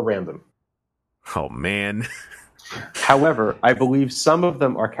of them are random. Oh man. However, I believe some of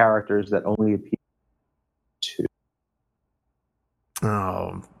them are characters that only appear to.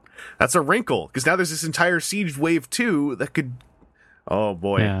 Oh, that's a wrinkle, because now there's this entire Siege Wave 2 that could... Oh,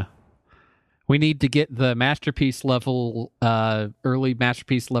 boy. Yeah. We need to get the Masterpiece level, early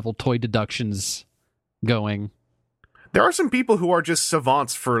Masterpiece level toy deductions going. There are some people who are just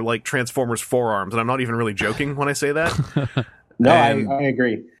savants for, like, Transformers forearms, and I'm not even really joking when I say that. No, I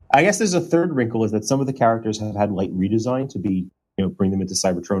agree. I guess there's a third wrinkle, is that some of the characters have had light redesign to be, bring them into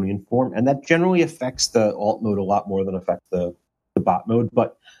Cybertronian form, and that generally affects the alt mode a lot more than affects the bot mode,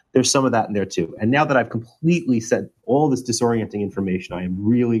 but there's some of that in there too. And now that I've completely said all this disorienting information, I am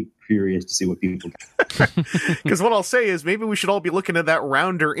really curious to see what people do. Because what I'll say is maybe we should all be looking at that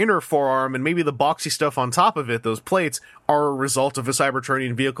rounder inner forearm, and maybe the boxy stuff on top of it, those plates, are a result of a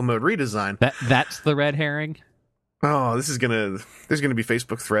Cybertronian vehicle mode redesign. That's the red herring? Oh, there's gonna be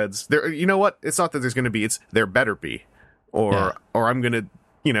Facebook threads. There, you know what? It's not that there's gonna be. It's there better be, or I'm gonna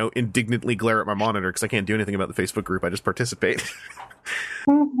indignantly glare at my monitor because I can't do anything about the Facebook group. I just participate.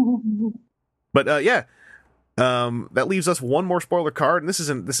 But that leaves us one more spoiler card, and this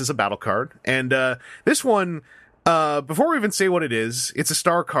is a battle card, and this one. Before we even say what it is, it's a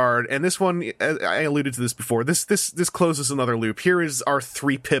star card, and this one, I alluded to this before. This closes another loop. Here is our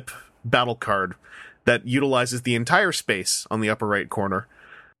 3-pip battle card that utilizes the entire space on the upper right corner.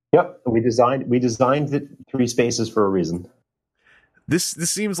 Yep, we designed the 3 spaces for a reason. This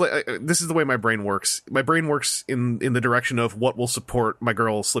seems like this is the way my brain works. My brain works in the direction of what will support my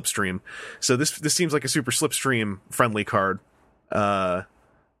girl Slipstream. So this seems like a super Slipstream friendly card. It'd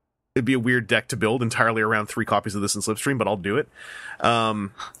be a weird deck to build entirely around 3 copies of this in Slipstream, but I'll do it.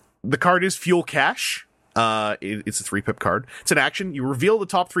 The card is Fuel Cache. It's a 3-pip card. It's an action. You reveal the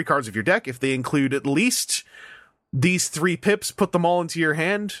top 3 cards of your deck. If they include at least these 3 pips, put them all into your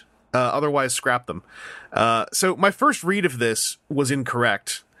hand. Otherwise, scrap them. So my first read of this was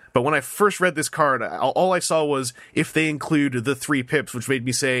incorrect. But when I first read this card, all I saw was if they include the 3 pips, which made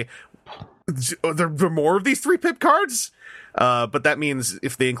me say, there are more of these 3-pip cards? But that means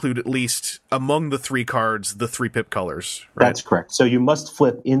if they include at least among the 3 cards, the 3-pip colors. Right? That's correct. So you must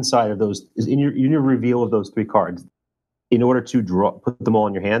flip inside of those, in your reveal of those 3 cards. In order to put them all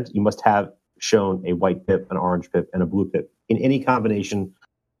in your hand, you must have shown a white pip, an orange pip, and a blue pip in any combination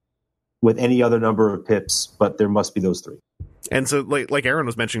with any other number of pips, but there must be those 3. And so, like Aaron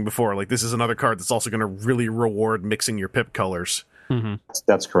was mentioning before, like this is another card that's also going to really reward mixing your pip colors. Mm-hmm.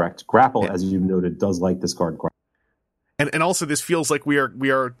 That's correct. Grapple, as you've noted, does like this card. And also, this feels like we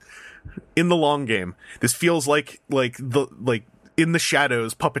are in the long game. This feels like in the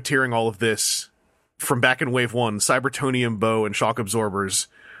shadows, puppeteering all of this from back in Wave 1. Cybertonium bow and shock absorbers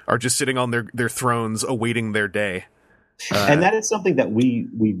are just sitting on their thrones, awaiting their day. And that is something that we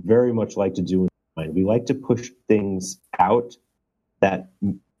very much like to do in We like to push things out that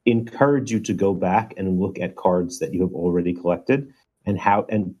encourage you to go back and look at cards that you have already collected and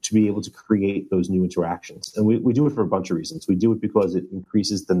to be able to create those new interactions. And we do it for a bunch of reasons. We do it because it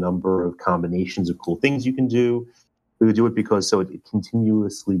increases the number of combinations of cool things you can do. We do it because so it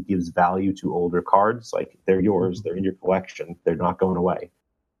continuously gives value to older cards. Like they're yours, they're in your collection, they're not going away.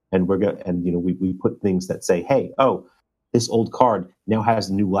 And we put things that say, hey, this old card now has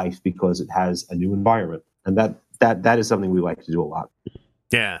a new life because it has a new environment. And that is something we like to do a lot.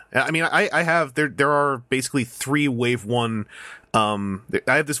 Yeah, I mean, I have there are basically 3 Wave 1. I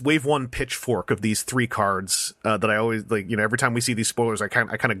have this Wave 1 pitchfork of these 3 cards that I always like. Every time we see these spoilers, I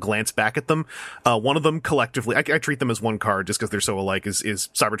kind of glance back at them. One of them collectively, I treat them as one card just because they're so alike. Is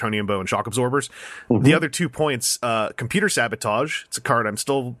Cybertonian Bow and Shock Absorbers. Mm-hmm. The other 2 points, Computer Sabotage. It's a card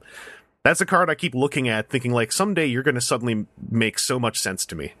that's a card I keep looking at, thinking like someday you're going to suddenly make so much sense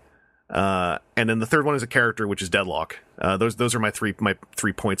to me. And then the third one is a character, which is Deadlock. Those are my 3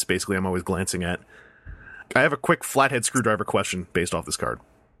 points basically. I'm always glancing at. I have a quick flathead screwdriver question based off this card.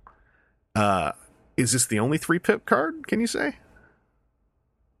 Is this the only 3-pip card? Can you say?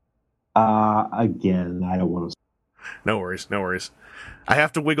 Again, I don't want to. No worries. I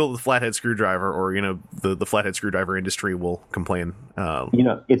have to wiggle the flathead screwdriver, or the flathead screwdriver industry will complain.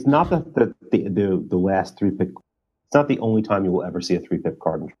 It's not the last 3-pip. It's not the only time you will ever see a 3-pip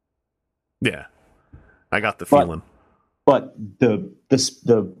card. Yeah, I got the feeling. But the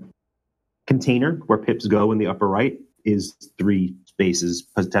container where pips go in the upper right is 3 spaces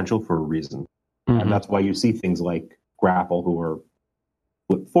potential for a reason. Mm-hmm. And that's why you see things like Grapple, who are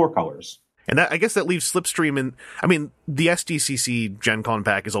with 4 colors. And I guess that leaves Slipstream in. I mean, the SDCC Gen Con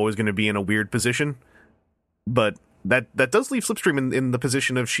pack is always going to be in a weird position, but that does leave Slipstream in the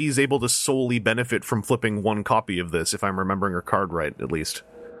position of she's able to solely benefit from flipping 1 copy of this, if I'm remembering her card right, at least.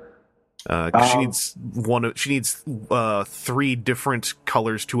 She needs 3 different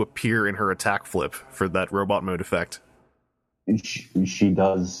colors to appear in her attack flip for that robot mode effect. She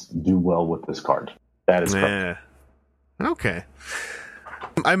does do well with this card. That is correct. Okay.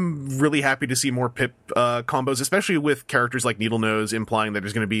 I'm really happy to see more pip combos, especially with characters like Needlenose, implying that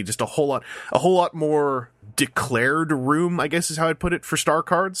there's going to be just a whole lot more declared room, I guess is how I'd put it, for star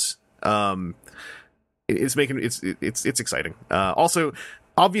cards. It's exciting. Also,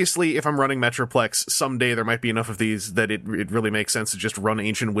 obviously, if I'm running Metroplex, someday there might be enough of these that it really makes sense to just run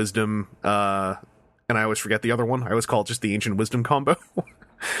Ancient Wisdom, and I always forget the other one. I always call it just the Ancient Wisdom combo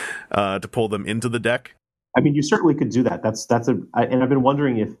to pull them into the deck. I mean, you certainly could do that. And I've been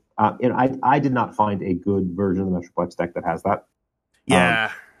wondering if, I did not find a good version of the Metroplex deck that has that.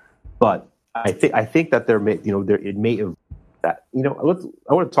 Yeah, but I think that it may have that. I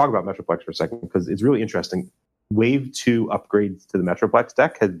want to talk about Metroplex for a second because it's really interesting. Wave 2 upgrades to the Metroplex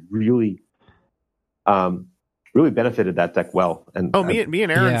deck had really benefited that deck well. And me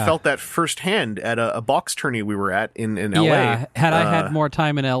and Aaron felt that firsthand at a box tourney we were at in LA. Yeah, had I had more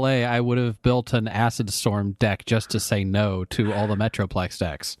time in LA, I would have built an Acid Storm deck just to say no to all the Metroplex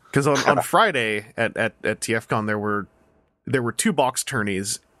decks. Because on Friday at TFCon there were 2 box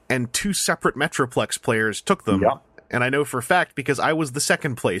tourneys and 2 separate Metroplex players took them. Yep. And I know for a fact because I was the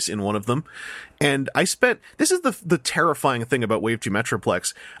second place in one of them. And this is the terrifying thing about Wave 2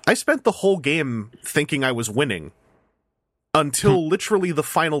 Metroplex. I spent the whole game thinking I was winning until literally the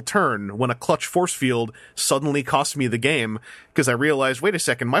final turn when a clutch force field suddenly cost me the game because I realized, wait a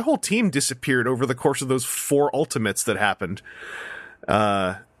second, my whole team disappeared over the course of those 4 ultimates that happened.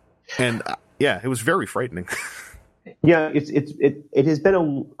 It was very frightening. Yeah, it has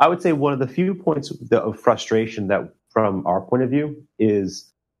been I would say one of the few points of frustration that from our point of view is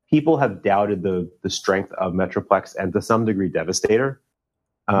people have doubted the strength of Metroplex and to some degree Devastator.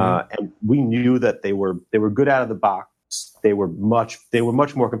 And we knew that they were good out of the box. They were much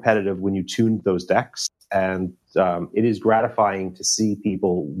more competitive when you tuned those decks. And it is gratifying to see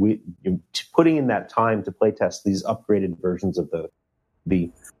people putting in that time to play test these upgraded versions of the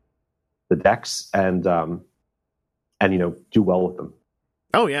decks and do well with them.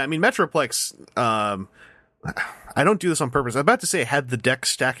 Oh yeah, I mean Metroplex. I don't do this on purpose. I'm about to say I had the deck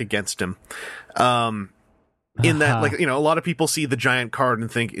stack against him. In that, a lot of people see the giant card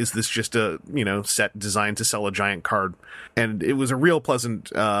and think, is this just a, set designed to sell a giant card? And it was a real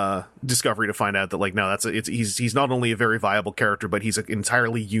pleasant discovery to find out that, no, he's not only a very viable character, but he's an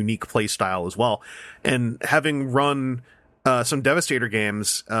entirely unique play style as well. And having run some Devastator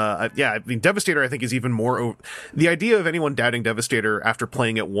games, Devastator I think is even more. The idea of anyone doubting Devastator after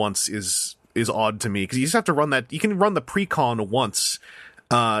playing it once is odd to me because you just have to run that. You can run the pre-con once.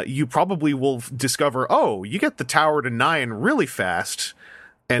 You probably will discover, you get the tower to 9 really fast,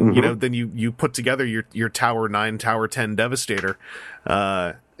 and then you put together your Tower 9, Tower 10 Devastator,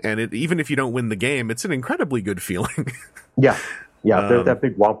 and even if you don't win the game, it's an incredibly good feeling. Yeah, there's that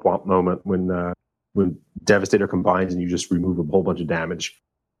big womp womp moment when Devastator combines and you just remove a whole bunch of damage.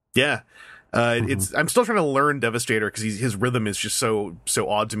 Yeah. I'm still trying to learn Devastator because his rhythm is just so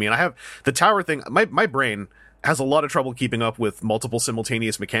odd to me, and I have the tower thing. My brain has a lot of trouble keeping up with multiple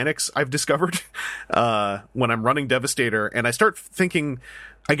simultaneous mechanics, I've discovered, when I'm running Devastator, and I start thinking,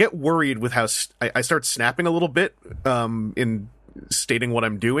 I get worried with how I start snapping a little bit in stating what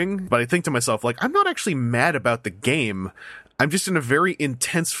I'm doing, but I think to myself, like, I'm not actually mad about the game. I'm just in a very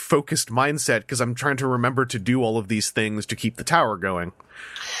intense, focused mindset because I'm trying to remember to do all of these things to keep the tower going.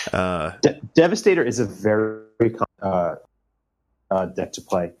 Devastator is a very deck to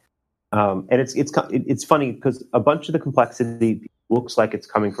play, and it's funny because a bunch of the complexity looks like it's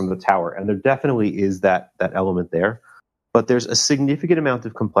coming from the tower, and there definitely is that element there. But there's a significant amount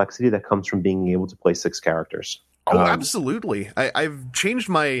of complexity that comes from being able to play 6 characters. Oh, absolutely. I've changed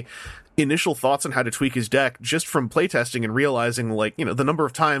my initial thoughts on how to tweak his deck just from playtesting and realizing, like, the number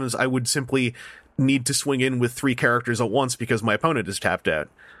of times I would simply need to swing in with 3 characters at once because my opponent is tapped out.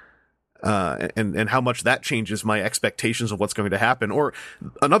 And how much that changes my expectations of what's going to happen. Or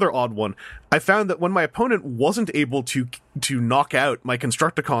another odd one, I found that when my opponent wasn't able to knock out my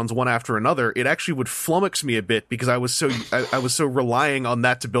Constructicons one after another, it actually would flummox me a bit because I was so relying on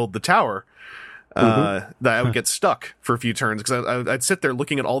that to build the tower. That I would get stuck for a few turns because I'd sit there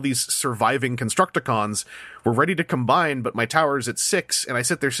looking at all these surviving Constructicons. We're ready to combine, but my tower's at 6, and I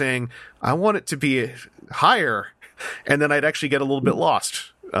sit there saying, I want it to be higher, and then I'd actually get a little bit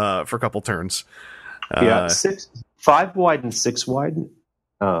lost for a couple turns. 5 wide and 6 wide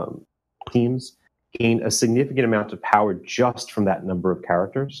teams gain a significant amount of power just from that number of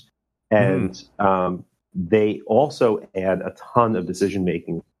characters, and they also add a ton of decision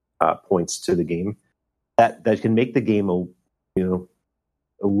making points to the game that can make the game a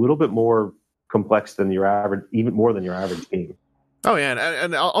little bit more complex than your average, even more than your average game. Oh yeah,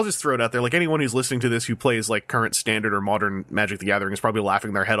 and I'll just throw it out there. Like, anyone who's listening to this who plays like current standard or modern Magic the Gathering is probably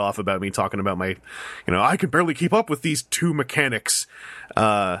laughing their head off about me talking about my, I can barely keep up with these 2 mechanics.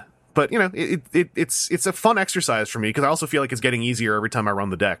 But it's a fun exercise for me because I also feel like it's getting easier every time I run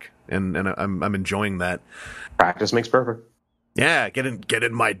the deck, and I'm enjoying that. Practice makes perfect. Yeah, get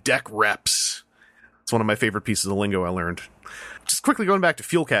in my deck reps. It's one of my favorite pieces of lingo I learned. Just quickly going back to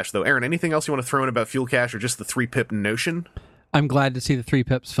Fuel Cache, though. Aaron, anything else you want to throw in about Fuel Cache or just the 3-pip notion? I'm glad to see the 3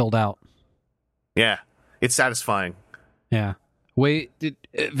 pips filled out. Yeah, it's satisfying. Yeah.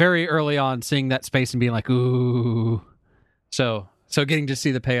 Very early on, seeing that space and being like, ooh. So getting to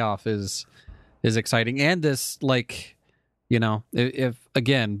see the payoff is exciting. And this, like, if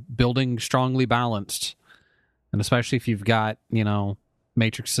again, building strongly balanced, and especially if you've got,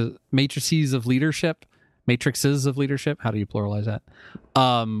 matrices of leadership. How do you pluralize that?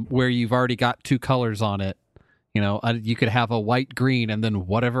 Where you've already got 2 colors on it. You could have a white, green, and then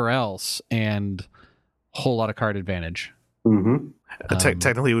whatever else, and a whole lot of card advantage. Mm-hmm.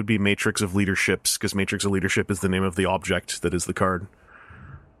 Technically, it would be Matrix of Leaderships, because Matrix of Leadership is the name of the object that is the card.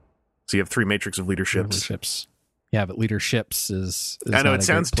 So you have 3 Matrix of Leaderships. Yeah, but Leaderships is I know it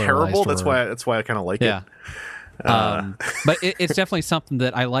sounds terrible. That's why I kind of like it. But it's definitely something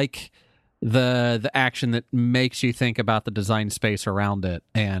that I like. The action that makes you think about the design space around it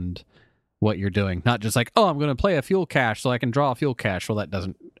and what you're doing, not just like, I'm going to play a fuel cache so I can draw a fuel cache. Well, that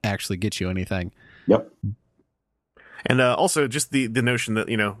doesn't actually get you anything. Yep. And also just the notion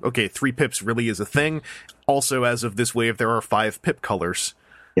that, 3 pips really is a thing. Also, as of this wave, there are 5 pip colors.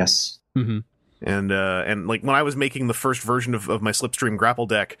 Yes. Mm-hmm. And like when I was making the first version of my Slipstream grapple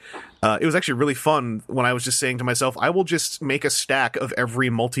deck, it was actually really fun when I was just saying to myself, I will just make a stack of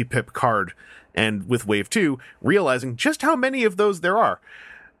every multi-pip card. And with wave 2, realizing just how many of those there are.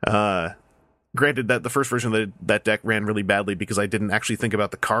 Granted that the first version of that deck ran really badly because I didn't actually think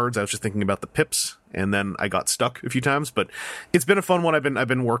about the cards. I was just thinking about the pips, and then I got stuck a few times. But it's been a fun one I've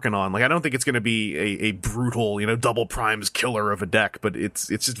been working on. Like, I don't think it's going to be a brutal, double primes killer of a deck, but it's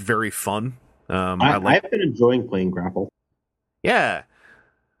just very fun. I've been enjoying playing grapple. Yeah.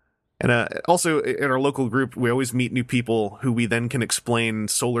 And also, in our local group, we always meet new people who we then can explain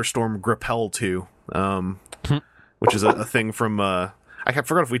Solar Storm Grapple to, which is a thing from... I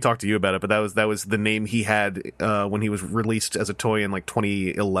forgot if we talked to you about it, but that was the name he had when he was released as a toy in like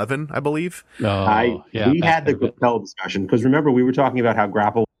 2011, I believe. We had the Grapple discussion because remember we were talking about how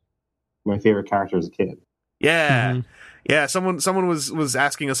Grapple was my favorite character as a kid. Yeah, Yeah, someone was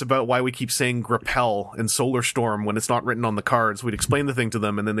asking us about why we keep saying Grapel and Solar Storm when it's not written on the cards. We'd explain the thing to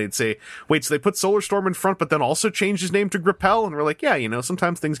them, and then they'd say, "Wait, so they put Solar Storm in front, but then also changed his name to Grapel?" And we're like, "Yeah,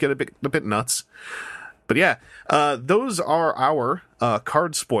 sometimes things get a bit nuts." But yeah, those are our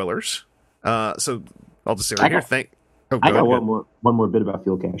card spoilers. So I'll just say right here. I got one more bit about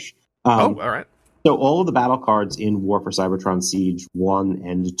Field Cache. All right. So all of the battle cards in War for Cybertron Siege 1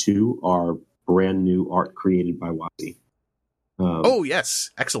 and 2 are brand new art created by WotC.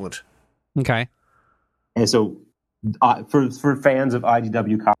 Yes, excellent. Okay. And so for fans of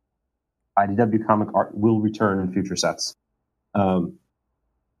IDW comic art will return in future sets.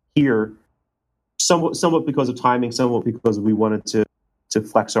 Here, somewhat because of timing, somewhat because we wanted to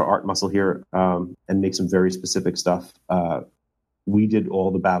flex our art muscle here and make some very specific stuff. We did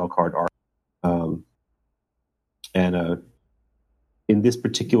all the battle card art. And in this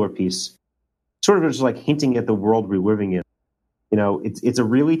particular piece, sort of just like hinting at the world we're living in. It's a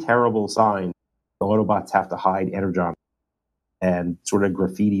really terrible sign. The Autobots have to hide Energon and sort of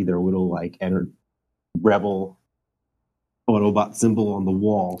graffiti their little like rebel Autobot symbol on the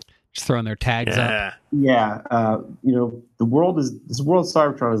wall. Just throwing their tags up. Yeah. This world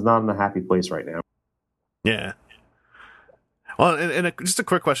Cybertron is not in a happy place right now. Yeah. Well, and just a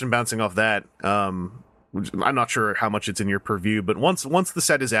quick question bouncing off that. I'm not sure how much it's in your purview, but once the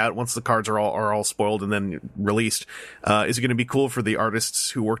set is out, once the cards are all spoiled and then released, is it going to be cool for the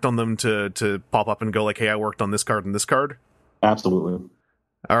artists who worked on them to pop up and go like, "Hey, I worked on this card and this card"? Absolutely.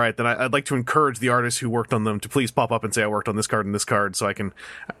 All right, then I'd like to encourage the artists who worked on them to please pop up and say, "I worked on this card and this card," so I can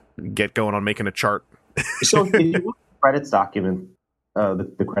get going on making a chart. So if you look at the credits document,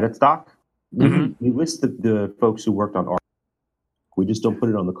 the credits doc, we list the folks who worked on art. We just don't put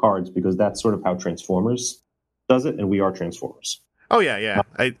it on the cards because that's sort of how Transformers does it, and we are Transformers. Oh yeah.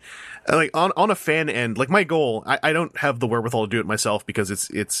 I like on a fan end, like my goal. I don't have the wherewithal to do it myself because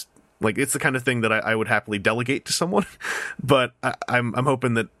it's the kind of thing that I would happily delegate to someone. But I'm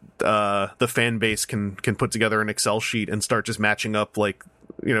hoping that the fan base can put together an Excel sheet and start just matching up, like,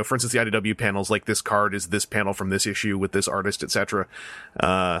 for instance, the IDW panels, like this card is this panel from this issue with this artist, etc.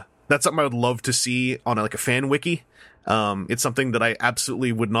 That's something I would love to see on a fan wiki. It's something that I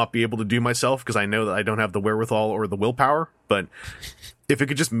absolutely would not be able to do myself because I know that I don't have the wherewithal or the willpower, but if it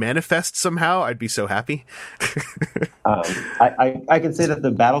could just manifest somehow, I'd be so happy. I can say that the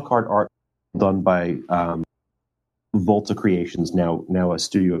battle card art done by Volta Creations, now a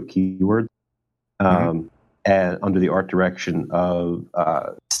studio of Keyword, and under the art direction of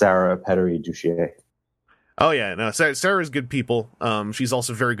Sarah Pettery-Duchier. Oh yeah, no, Sarah's good people. She's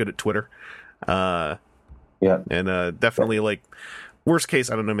also very good at Twitter. Yeah, and definitely, like, worst case,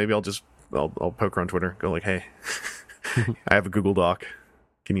 I don't know, maybe I'll poke her on Twitter, go like, "Hey, I have a Google Doc.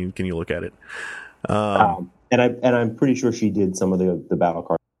 Can you look at it?" And I'm pretty sure she did some of the battle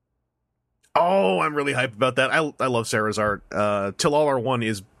cards. Oh, I'm really hyped about that. I love Sarah's art. Till All Are One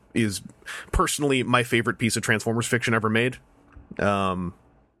is personally my favorite piece of Transformers fiction ever made. And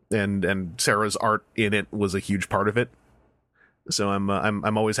Sarah's art in it was a huge part of it. So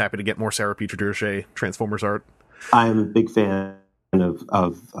I'm always happy to get more Sarah Pettery-Duchier Transformers art. I am a big fan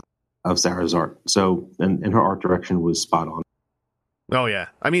of Sarah's art. So and her art direction was spot on. Oh yeah,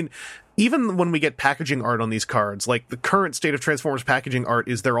 I mean, even when we get packaging art on these cards, like the current state of Transformers packaging art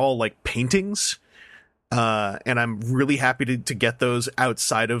is they're all like paintings, and I'm really happy to get those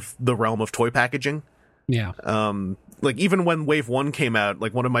outside of the realm of toy packaging. Yeah. Like even when Wave 1 came out,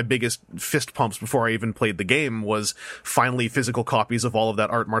 like one of my biggest fist pumps before I even played the game was finally physical copies of all of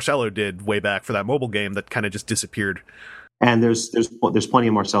that art Marcelo did way back for that mobile game that kind of just disappeared. And there's plenty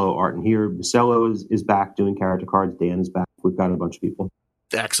of Marcelo art in here. Marcelo is back doing character cards. Dan is back. We've got a bunch of people.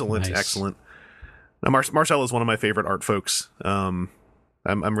 Excellent, nice. Excellent. Now Marcelo is one of my favorite art folks. I'm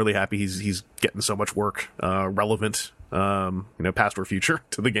really happy he's getting so much work, relevant, past or future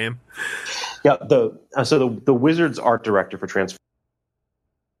to the game. Yeah, the Wizards art director for Transformers,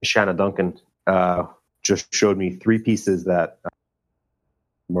 Shanna Duncan, just showed me 3 pieces that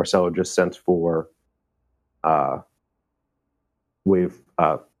Marcelo just sent for Wave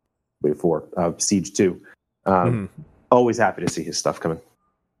 4, Siege 2. Always happy to see his stuff coming.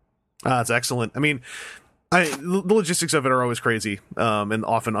 That's excellent. I mean, the logistics of it are always crazy and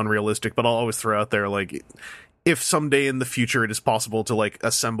often unrealistic, but I'll always throw out there, like, if someday in the future it is possible to like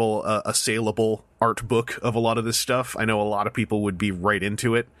assemble a saleable art book of a lot of this stuff, I know a lot of people would be right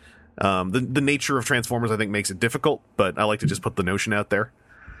into it. The nature of Transformers, I think, makes it difficult, but I like to just put the notion out there.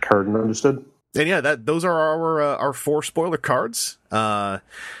 Heard and understood. And yeah, those are our 4 spoiler cards. That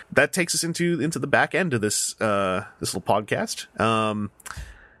takes us into the back end of this little podcast.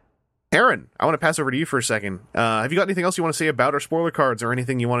 Aaron, I want to pass over to you for a second. Have you got anything else you want to say about our spoiler cards, or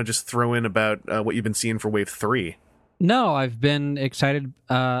anything you want to just throw in about what you've been seeing for Wave 3? No, I've been excited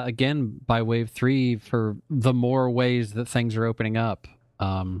again by Wave 3 for the more ways that things are opening up.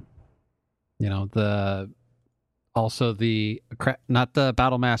 Not the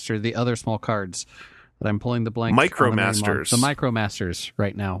Battle Master, the other small cards that I'm pulling the blank. Micromasters. The Micromasters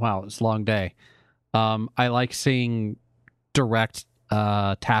right now. Wow, it's a long day. I like seeing direct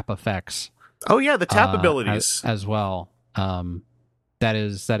tap effects. Oh yeah, the tap abilities as well. That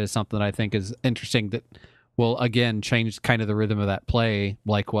is something that I think is interesting, that will again change kind of the rhythm of that play,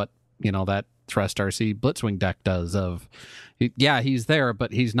 like what that Thrust RC Blitzwing deck does. He's there,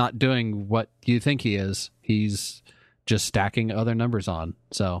 but he's not doing what you think he is. He's just stacking other numbers on.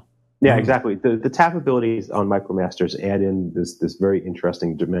 So yeah, exactly. The tap abilities on Micromasters add in this very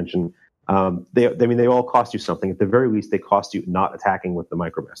interesting dimension. They all cost you something. At the very least, they cost you not attacking with the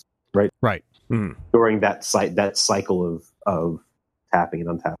Micromaster, right? Right. During that cycle of tapping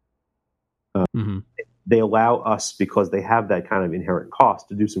and untapping. They allow us, because they have that kind of inherent cost,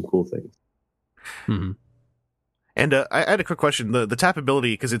 to do some cool things. Mm-hmm. And I had a quick question. The tap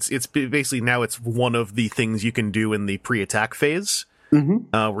ability, because it's basically now it's one of the things you can do in the pre-attack phase,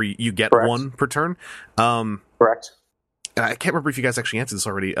 where you get Correct. one per turn. Correct. I can't remember if you guys actually answered this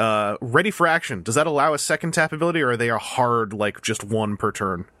already. Ready for action. Does that allow a second tap ability, or are they a hard, like, just one per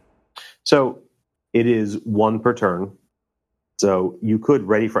turn? So it is one per turn. So you could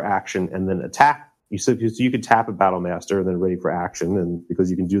ready for action and then attack. So you could tap a Battle Master and then ready for action, and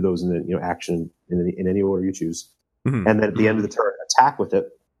because you can do those in action in any order you choose. And then at the end of the turn, attack with it,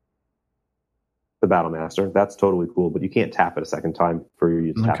 the Battle Master. That's totally cool, but you can't tap it a second time for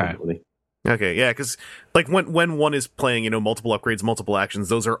your tap ability. Okay, yeah, because like when one is playing, multiple upgrades, multiple actions,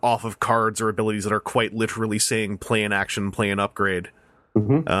 those are off of cards or abilities that are quite literally saying play an action, play an upgrade.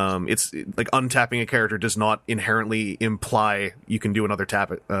 It's like untapping a character does not inherently imply you can do another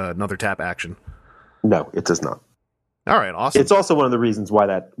tap action. No, it does not. All right, awesome. It's also one of the reasons why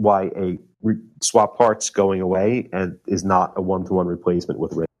a swap parts going away and is not a 1-to-1 replacement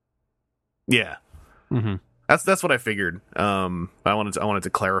with Ray. Yeah. That's what I figured. I wanted to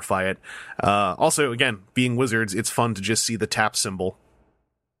clarify it. Also, again, being wizards, it's fun to just see the tap symbol.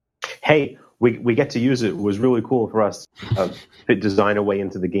 Hey, we get to use it. It was really cool for us to design a way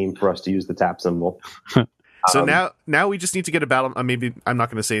into the game for us to use the tap symbol. So now we just need to get a battle. Maybe I'm not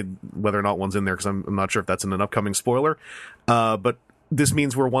going to say whether or not one's in there, because I'm not sure if that's in an upcoming spoiler. But this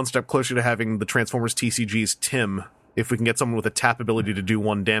means we're one step closer to having the Transformers TCG's Tim. If we can get someone with a tap ability to do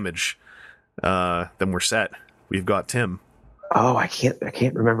 1 damage, then we're set. We've got Tim. Oh, I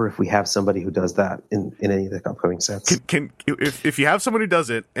can't remember if we have somebody who does that in any of the upcoming sets. If you have someone who does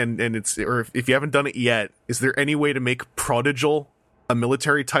it, and it's, or if you haven't done it yet, is there any way to make Prodigal a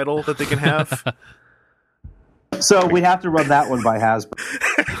military title that they can have? So we have to run that one by Hasbro.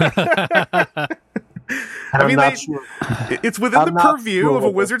 Sure. It's within the purview of a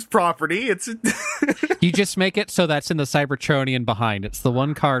Wizards property. It's You just make it so that's in the Cybertronian behind. It's the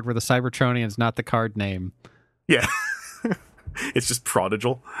one card where the Cybertronian's not the card name. Yeah. It's just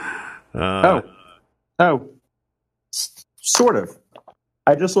Prodigal. Sort of.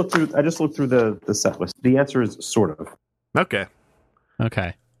 I just looked through the set list. The answer is sort of. Okay.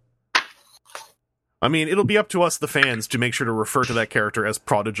 I mean, it'll be up to us, the fans, to make sure to refer to that character as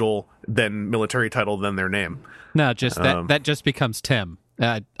Prodigal, then military title, then their name. No, just that just becomes Tim.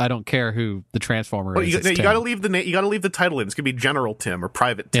 I don't care who the Transformer is. You got to leave the name. You got to leave the title in. It's gonna be General Tim or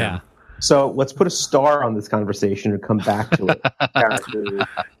Private Tim. Yeah. So let's put a star on this conversation and come back to it. Character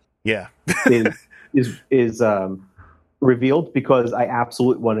is revealed, because I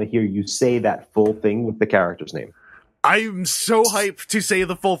absolutely want to hear you say that full thing with the character's name. I'm so hyped to say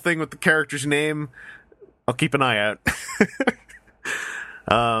the full thing with the character's name. I'll keep an eye out.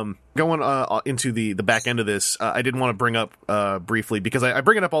 Going into the back end of this, I did want to bring up briefly, because I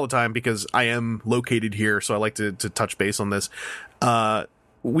bring it up all the time because I am located here, so I like to touch base on this.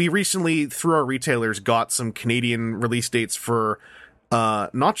 We recently, through our retailers, got some Canadian release dates for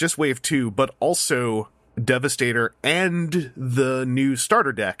not just Wave 2, but also Devastator and the new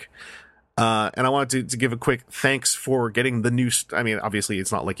starter deck. And I wanted to give a quick thanks for getting the new... I mean, obviously,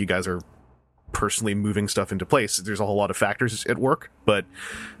 it's not like you guys are personally moving stuff into place. There's a whole lot of factors at work, but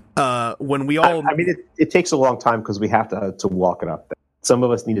when we all... I mean, it takes a long time because we have to walk it up. Some of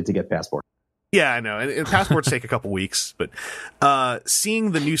us needed to get passports. Yeah, I know. And passports take a couple weeks, but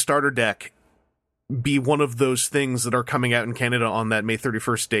seeing the new starter deck be one of those things that are coming out in Canada on that May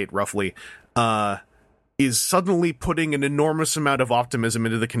 31st date, roughly, is suddenly putting an enormous amount of optimism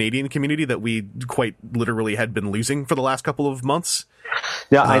into the Canadian community that we quite literally had been losing for the last couple of months.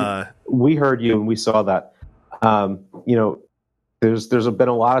 Yeah, we heard you and we saw that. There's been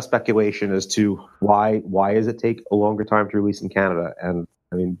a lot of speculation as to why does it take a longer time to release in Canada, and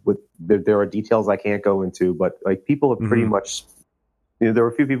I mean, there are details I can't go into, but like people have pretty much, there were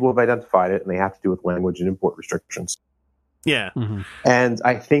a few people who have identified it, and they have to do with language and import restrictions. Yeah, and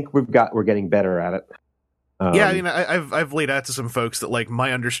I think we're getting better at it. Yeah, I mean, I've laid out to some folks that like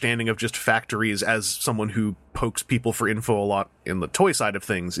my understanding of just factories as someone who pokes people for info a lot in the toy side of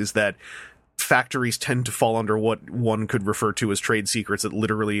things is that factories tend to fall under what one could refer to as trade secrets that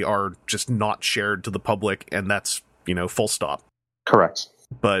literally are just not shared to the public, and that's, full stop. Correct.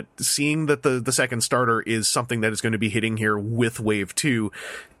 But seeing that the second starter is something that is going to be hitting here with Wave 2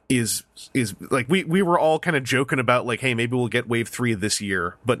 is like we were all kind of joking about like, hey, maybe we'll get Wave 3 this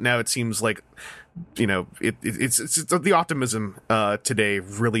year, but now it seems like it's the optimism today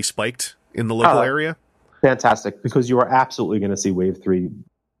really spiked in the local area. Fantastic, because you are absolutely going to see Wave 3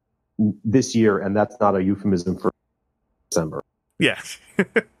 this year, and that's not a euphemism for December. Yeah.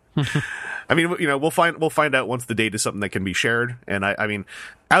 I mean, we'll find out once the date is something that can be shared. And I mean,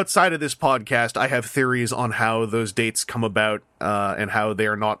 outside of this podcast, I have theories on how those dates come about and how they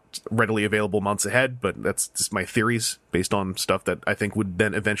are not readily available months ahead. But that's just my theories based on stuff that I think would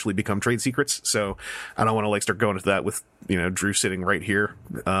then eventually become trade secrets. So I don't want to like start going into that with Drew sitting right here.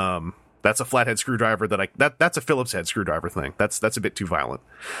 That's a flathead screwdriver that's a Phillips head screwdriver thing. That's a bit too violent.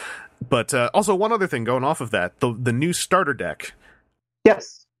 But also one other thing going off of that, the new starter deck.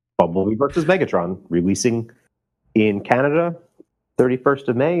 Yes. Bumblebee versus Megatron, releasing in Canada 31st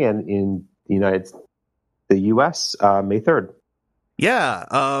of May and in the US May 3rd. Yeah.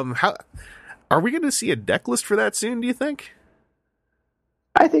 How are we going to see a deck list for that soon, do you think?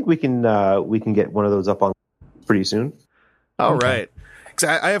 I think we can get one of those up on pretty soon. All right.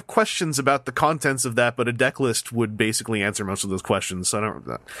 I have questions about the contents of that, but a deck list would basically answer most of those questions.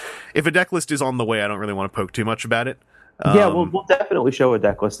 So if a deck list is on the way, I don't really want to poke too much about it. Yeah, we'll definitely show a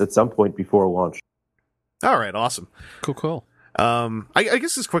deck list at some point before launch. All right, awesome. Cool. I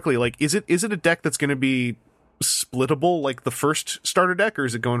guess just quickly, like, is it a deck that's going to be splittable like the first starter deck, or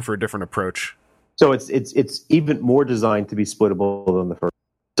is it going for a different approach? So it's even more designed to be splittable than the first.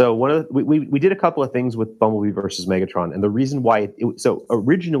 So we did a couple of things with Bumblebee versus Megatron, and the reason why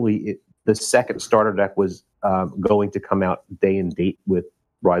originally the second starter deck was going to come out day and date with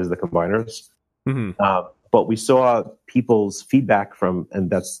Rise of the Combiners. But we saw people's feedback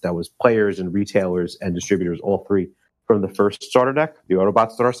that was players and retailers and distributors, all three, from the first starter deck, the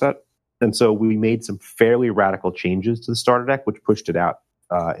Autobot starter set. And so we made some fairly radical changes to the starter deck, which pushed it out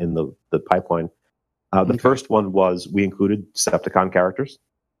in the pipeline. The first one was we included Decepticon characters.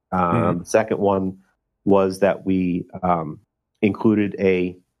 The second one was that we included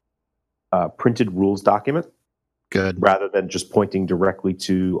a printed rules document. Good. Rather than just pointing directly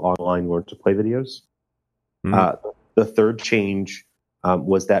to online learn to play videos. The third change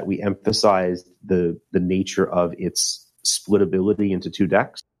was that we emphasized the nature of its splittability into two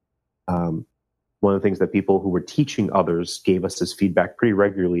decks. One of the things that people who were teaching others gave us as feedback pretty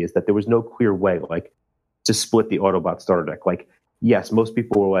regularly is that there was no clear way, like, to split the Autobot starter deck. Like, yes, most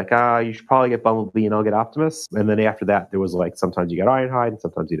people were like, you should probably get Bumblebee and I'll get Optimus. And then after that, there was like, sometimes you got Ironhide and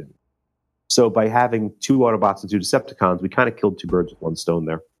sometimes you didn't. So by having two Autobots and two Decepticons, we kind of killed two birds with one stone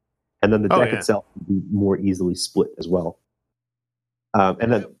there. And then the deck itself would be more easily split as well.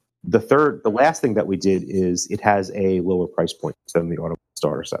 And then the last thing that we did is it has a lower price point than the Autobot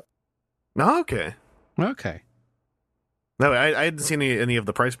starter set. Okay. No, I hadn't seen any of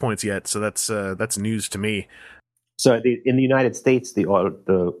the price points yet, so that's news to me. So in the United States, the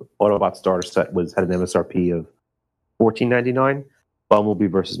Autobot starter set had an MSRP of $14.99. Bumblebee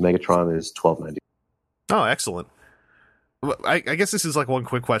versus Megatron is $12.99. Oh, excellent. I guess this is like one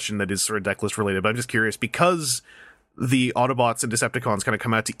quick question that is sort of deck list related, but I'm just curious, because the Autobots and Decepticons kind of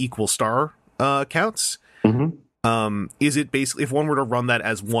come out to equal star counts. Is it basically, if one were to run that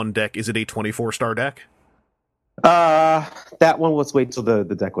as one deck, is it a 24-star deck? That one, let's wait till the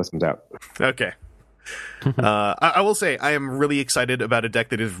deck list comes out. Okay. I will say I am really excited about a deck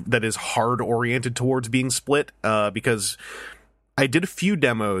that is hard oriented towards being split, because I did a few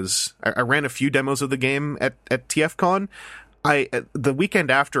demos. I ran a few demos of the game at TFCon. The weekend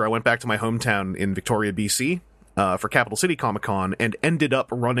after, I went back to my hometown in Victoria, BC, for Capital City Comic Con, and ended up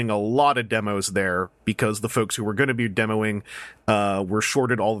running a lot of demos there because the folks who were going to be demoing were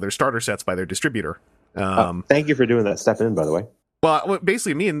shorted all of their starter sets by their distributor. Thank you for doing that. Step in, by the way. Well,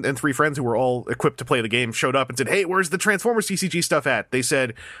 basically, me and three friends who were all equipped to play the game showed up and said, "Hey, where's the Transformers TCG stuff at?" They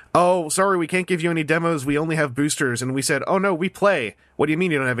said, "Oh, sorry, we can't give you any demos. We only have boosters." And we said, "Oh, no, we play." "What do you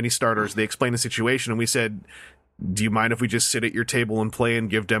mean you don't have any starters?" They explained the situation, and we said, "Do you mind if we just sit at your table and play and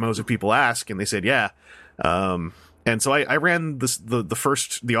give demos if people ask?" And they said, "Yeah." And so I ran the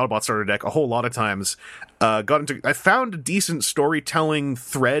Autobot starter deck a whole lot of times. I found a decent storytelling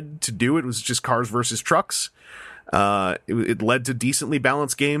thread to do. It was just cars versus trucks. It led to decently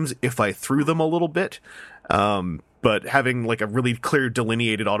balanced games if I threw them a little bit. But having like a really clear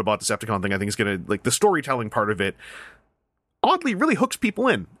delineated Autobot Decepticon thing, I think is going to, like, the storytelling part of it oddly really hooks people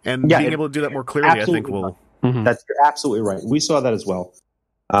in, and being able to do that more clearly, I think will. Mm-hmm. You're absolutely right. We saw that as well.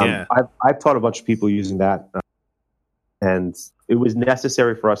 I've taught a bunch of people using that, and it was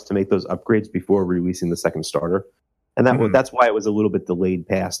necessary for us to make those upgrades before releasing the second starter, and that's why it was a little bit delayed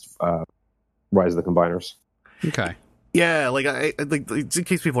past Rise of the Combiners. Okay. Yeah, like in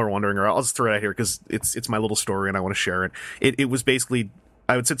case people are wondering, or I'll just throw it out here because it's my little story and I want to share it. It was basically,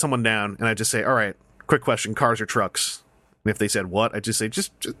 I would sit someone down and I'd just say, "All right, quick question: cars or trucks?" And if they said what, I'd just say,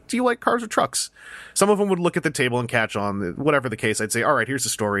 just do you like cars or trucks? Some of them would look at the table and catch on. Whatever the case, I'd say, all right, here's the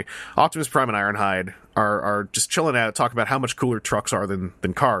story. Optimus Prime and Ironhide are just chilling out, talking about how much cooler trucks are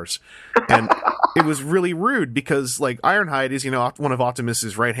than cars. And it was really rude because, like, Ironhide is, one of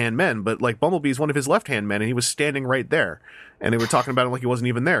Optimus's right-hand men, but, like, Bumblebee is one of his left-hand men, and he was standing right there. And they were talking about him like he wasn't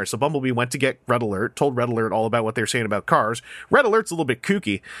even there. So Bumblebee went to get Red Alert, told Red Alert all about what they were saying about cars. Red Alert's a little bit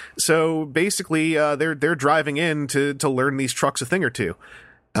kooky. So basically, they're driving in to learn these trucks a thing or two.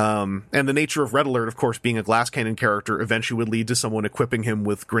 And the nature of Red Alert, of course, being a glass cannon character, eventually would lead to someone equipping him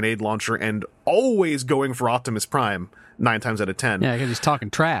with grenade launcher and always going for Optimus Prime 9 times out of 10. Yeah, because he's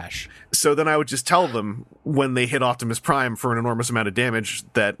talking trash. So then I would just tell them when they hit Optimus Prime for an enormous amount of damage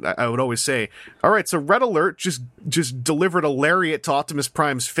that I would always say, all right, so Red Alert just delivered a lariat to Optimus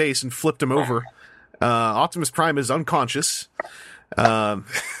Prime's face and flipped him over. Optimus Prime is unconscious.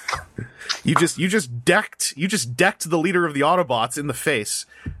 You just decked the leader of the Autobots in the face.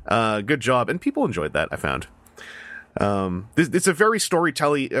 Good job. And people enjoyed that, I found. It's a very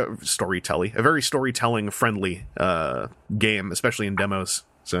a very storytelling friendly game, especially in demos.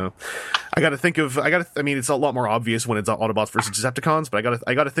 So I mean, it's a lot more obvious when it's Autobots versus Decepticons, but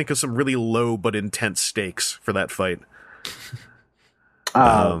I gotta think of some really low but intense stakes for that fight.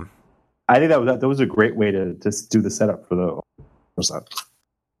 I think that was a great way to just do the setup for the percent.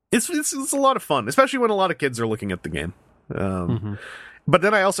 It's a lot of fun, especially when a lot of kids are looking at the game. But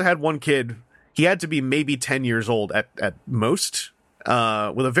then I also had one kid. He had to be maybe 10 years old at most,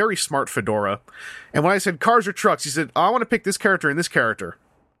 with a very smart fedora. And when I said cars or trucks, he said, "Oh, I want to pick this character and this character."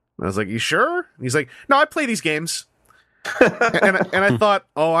 And I was like, "You sure?" And he's like, "No, I play these games." and I thought,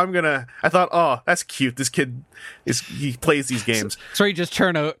 oh, that's cute. This kid he plays these games. So you just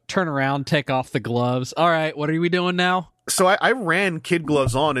turn around, take off the gloves. All right, what are we doing now? So I ran kid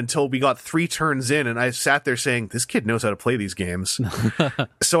gloves on until we got 3 turns in, and I sat there saying, this kid knows how to play these games.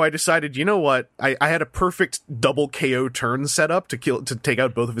 So I decided, you know what? I had a perfect double KO turn set up to take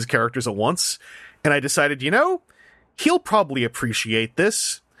out both of his characters at once. And I decided, he'll probably appreciate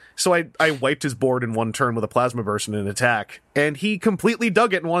this. So I wiped his board in one turn with a plasma burst and an attack. And he completely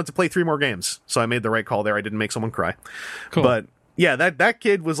dug it and wanted to play 3 more games. So I made the right call there. I didn't make someone cry. Cool. But yeah, that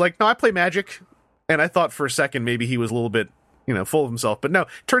kid was like, no, I play Magic. And I thought for a second maybe he was a little bit, full of himself. But no,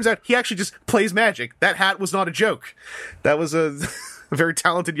 turns out he actually just plays Magic. That hat was not a joke. That was a very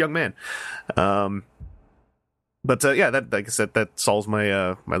talented young man. But that, like I said, that solves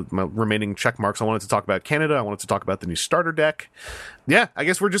my my remaining check marks. I wanted to talk about Canada. I wanted to talk about the new starter deck. Yeah, I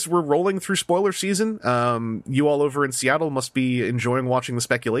guess we're rolling through spoiler season. You all over in Seattle must be enjoying watching the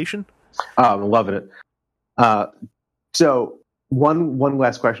speculation. I'm loving it. So one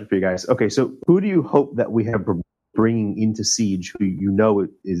last question for you guys. Okay, so who do you hope that we have bringing into Siege who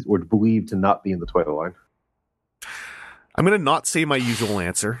is or believe to not be in the Toilet line? I'm going to not say my usual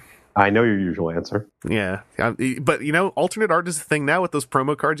answer. I know your usual answer. Yeah, but alternate art is the thing now with those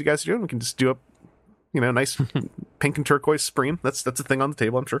promo cards you guys are doing. We can just do a nice pink and turquoise Supreme. That's a thing on the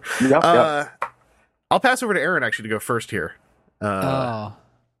table, I'm sure. Yep. I'll pass over to Aaron actually to go first here.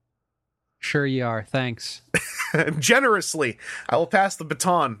 Sure you are. Thanks. Generously, I will pass the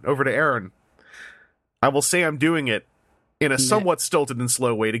baton over to Aaron. I will say I'm doing it in a somewhat stilted and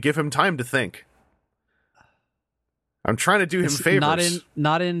slow way to give him time to think. I'm trying to do him favors.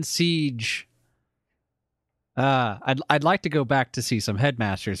 Not in Siege. I'd like to go back to see some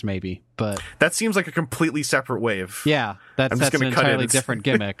Headmasters, maybe, but That seems like a completely separate wave. yeah, I'm just that's an gonna cut in entirely and- different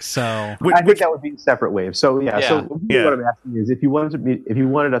gimmick. So I think that would be a separate wave. So Yeah. so Yeah. what I'm asking is, if you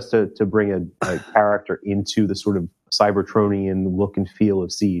wanted us to bring a character into the sort of Cybertronian look and feel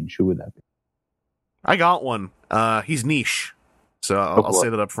of Siege, who would that be? I got one. He's niche, so I'll boy. say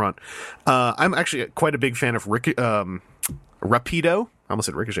that up front. I'm actually quite a big fan of Rapido. I almost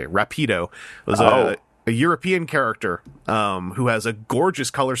said Ricochet. Rapido was a European character who has a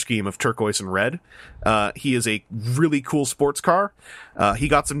gorgeous color scheme of turquoise and red. He is a really cool sports car. He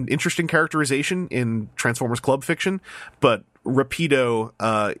got some interesting characterization in Transformers Club Fiction, but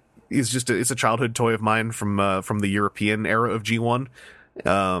Rapido is it's a childhood toy of mine from the European era of G1.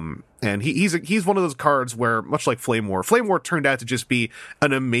 And he's one of those cards where, much like Flame War turned out to just be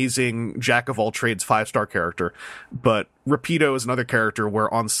an amazing jack of all trades 5-star character, but Rapido is another character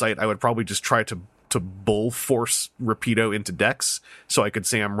where on site I would probably just try to bull force Rapido into decks so I could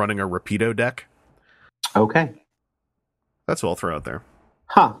say I'm running a Rapido deck. Okay. That's what I'll throw out there.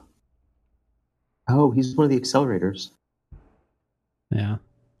 Huh. Oh, he's one of the accelerators. yeah,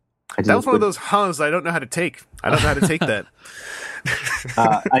 That was one of those huhs I don't know how to take. I don't know how to take that.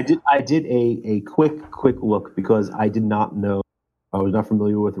 I did a quick look because I did not know. I was not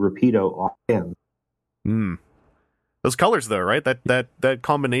familiar with Rapido offhand. Those colors, though, right? That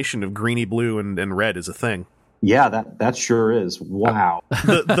combination of greeny blue and red is a thing. Yeah, that sure is. Wow.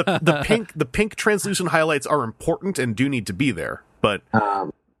 The pink translucent highlights are important and do need to be there, but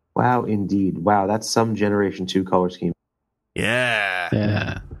Wow, indeed. Wow, that's some Generation 2 color scheme.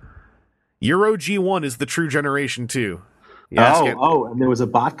 yeah. Euro G1 is the true Generation 2. And there was a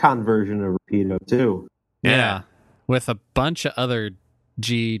BotCon version of Rapido too. Yeah, with a bunch of other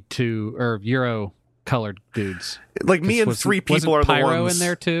G2 or Euro colored dudes. Like me and three people are the ones. Pyro in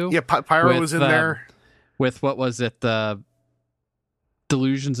there too? Yeah, Pyro was in there. With what was it? The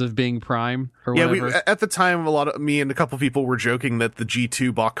Delusions of Being Prime or whatever. Yeah, at the time, me and a couple people were joking that the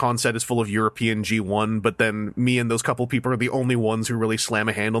G2 BotCon set is full of European G1, but then me and those couple people are the only ones who really slam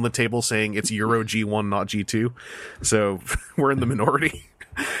a hand on the table saying it's Euro G1, not G2. So we're in the minority.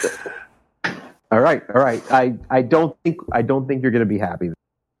 All right. I don't think you're going to be happy.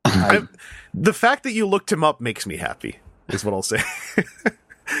 The fact that you looked him up makes me happy, is what I'll say.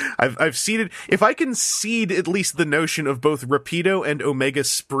 I've seeded. If I can seed at least the notion of both Rapido and Omega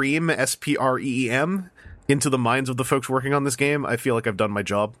Spreem, SPREEM, into the minds of the folks working on this game, I feel like I've done my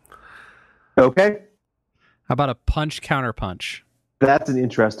job. Okay. How about a punch counter punch? That's an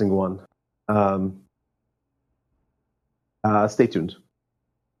interesting one. Stay tuned.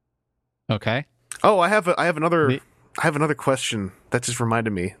 Okay. Oh, I have another question that just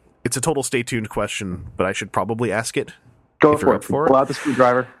reminded me. It's a total stay tuned question, but I should probably ask it. Go If you're for up it. for it. Pull out the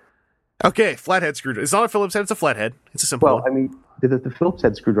screwdriver. Okay, flathead screwdriver. It's not a Phillips head, it's a flathead. It's a simple Well, one. I mean, the Phillips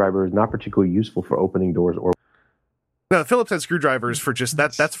head screwdriver is not particularly useful for opening doors or. No, the Phillips head screwdriver is for just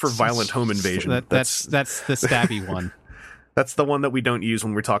that's for violent home invasion. That's the stabby one. That's the one that we don't use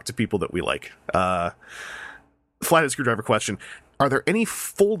when we talk to people that we like. Flathead screwdriver question. Are there any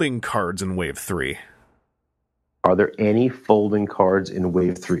folding cards in Wave 3? Are there any folding cards in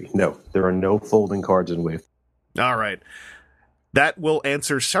Wave 3? No, there are no folding cards in Wave 3. All right. That will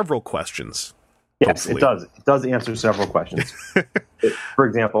answer several questions. Yes, hopefully. it does. It does answer several questions. For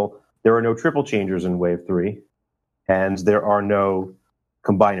example, there are no triple changers in Wave 3, and there are no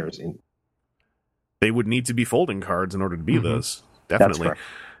combiners in. They would need to be folding cards in order to be those. Definitely. That's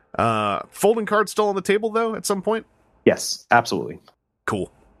correct. Folding cards still on the table, though, at some point? Yes, absolutely.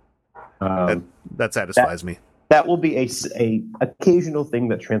 Cool. That satisfies me. That will be a occasional thing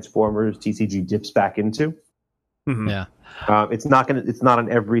that Transformers TCG dips back into. Mm-hmm. Yeah. It's not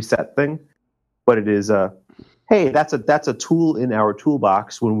an every set thing, but it is hey, that's a tool in our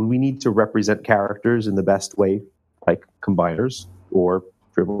toolbox when we need to represent characters in the best way, like combiners or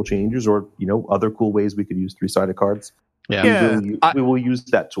triple changers or other cool ways we could use 3-sided cards. Yeah. We will use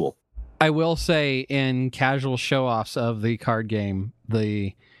that tool. I will say in casual show-offs of the card game,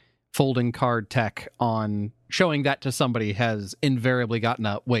 the folding card tech on showing that to somebody has invariably gotten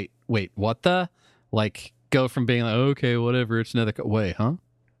a wait, what the? Like, go from being like, okay, whatever, it's another way, huh?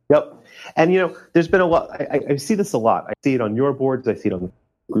 Yep. And there's been a lot. I see this a lot. I see it on your boards. I see it on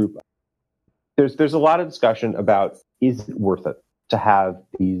the group. There's a lot of discussion about, is it worth it to have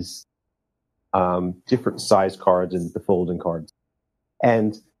these different size cards and the folding cards,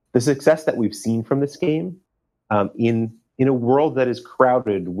 and the success that we've seen from this game in a world that is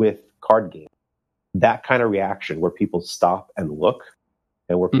crowded with card games. That kind of reaction where people stop and look,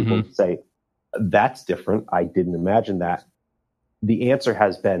 and where people say, "That's different. I didn't imagine that." the answer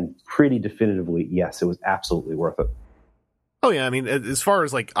has been pretty definitively yes. It was absolutely worth it. Oh yeah, I mean, as far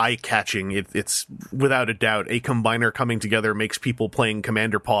as like eye catching, it's without a doubt a combiner coming together makes people playing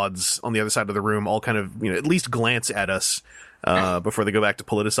commander pods on the other side of the room all kind of at least glance at us before they go back to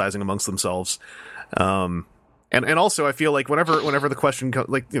politicizing amongst themselves. And also I feel like whenever the question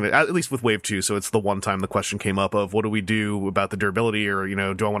at least with Wave 2, so it's the one time the question came up of what do we do about the durability, or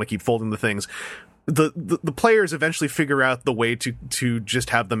do I want to keep folding the things. The players eventually figure out the way to just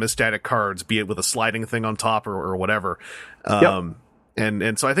have them as static cards, be it with a sliding thing on top or whatever. And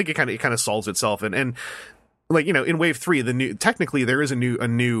so I think it kind of solves itself. And like, in Wave 3, technically there is a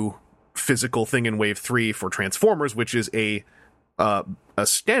new physical thing in Wave 3 for Transformers, which is a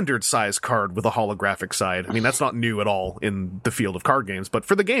standard size card with a holographic side. I mean, that's not new at all in the field of card games, but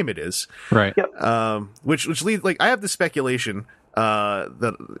for the game it is. Right. Which leads, like, I have this speculation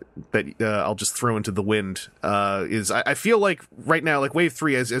that I'll just throw into the wind. Is I feel like right now, like Wave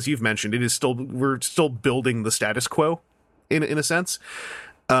 3, as you've mentioned, we're still building the status quo in a sense.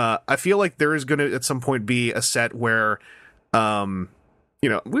 I feel like there is going to at some point be a set where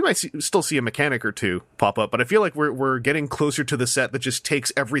we might still see a mechanic or two pop up, but I feel like we're getting closer to the set that just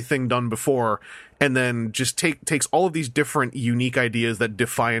takes everything done before and then just takes all of these different unique ideas that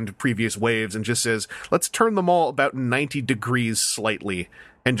defined previous waves and just says, let's turn them all about 90 degrees slightly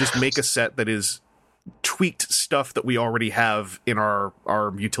and just make a set that is tweaked stuff that we already have in our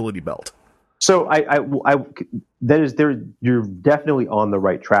utility belt. So you're definitely on the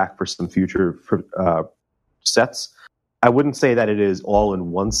right track for some future sets. I wouldn't say that it is all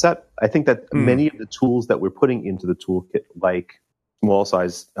in one set. I think that many of the tools that we're putting into the toolkit, like small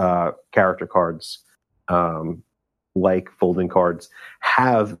size character cards, like folding cards,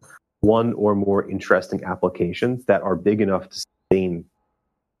 have one or more interesting applications that are big enough to sustain,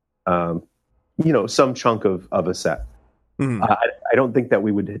 some chunk of a set. I don't think that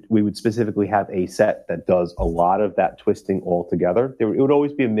we would specifically have a set that does a lot of that twisting all together. It would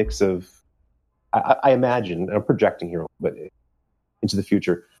always be a mix of, I imagine, and I'm projecting here a little bit into the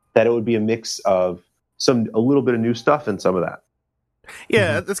future, that it would be a mix of a little bit of new stuff and some of that.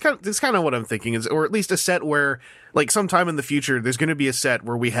 Yeah, that's kind of what I'm thinking, or at least a set where, like, sometime in the future, there's going to be a set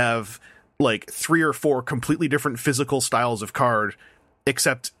where we have like 3 or 4 completely different physical styles of card,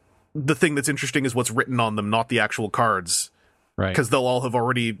 except the thing that's interesting is what's written on them, not the actual cards. Right. Because they'll all have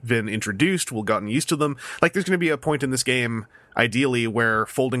already been introduced, we've gotten used to them. Like, there's going to be a point in this game, ideally, where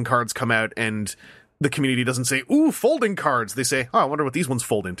folding cards come out and the community doesn't say, ooh, folding cards. They say, oh, I wonder what these ones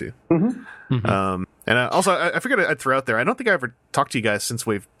fold into. And also, I figured I'd throw out there, I don't think I ever talked to you guys since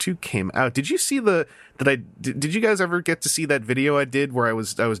Wave 2 came out. Did you see did you guys ever get to see that video I did where I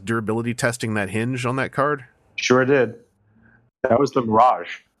was durability testing that hinge on that card? Sure did. That was the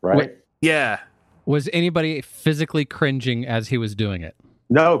Mirage, right? Wait. Yeah. Was anybody physically cringing as he was doing it?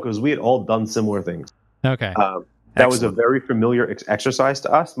 No, because we had all done similar things. Okay. That was a very familiar exercise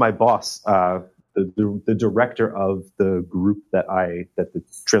to us. My boss, the director of the group that the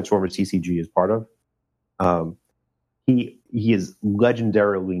Transformers TCG is part of, he is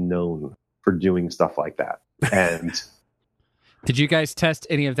legendarily known for doing stuff like that. And did you guys test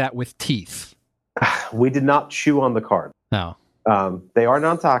any of that with teeth? We did not chew on the card. No. They are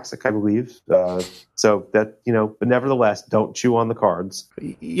non-toxic, I believe. So that, but nevertheless, don't chew on the cards.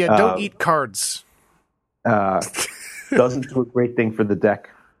 Yeah, don't eat cards. Doesn't do a great thing for the deck.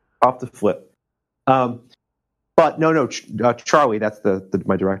 Off the flip. But no, Charlie, that's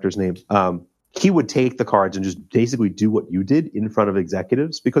my director's name. He would take the cards and just basically do what you did in front of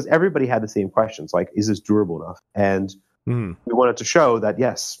executives, because everybody had the same questions, like, is this durable enough? And we wanted to show that,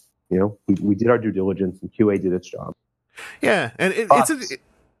 yes, we did our due diligence and QA did its job. Yeah, and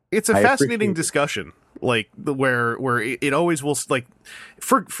it's a fascinating discussion, like where it always will, like,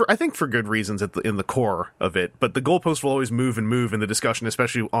 for I think for good reasons in the core of it, but the goalpost will always move in the discussion,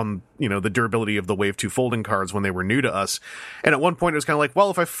 especially on the durability of the Wave 2 folding cards when they were new to us. And at one point it was kind of like, well,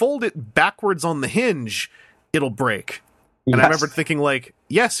 if I fold it backwards on the hinge, it'll break. Yes. And I remember thinking, like,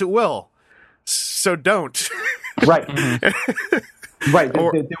 yes, it will. So don't. Right. Right.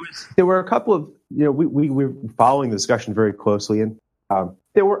 There were a couple of, we were following the discussion very closely, and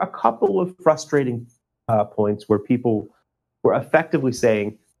there were a couple of frustrating points where people were effectively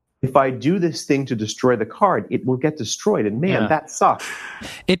saying, if I do this thing to destroy the card, it will get destroyed. And man, that sucks.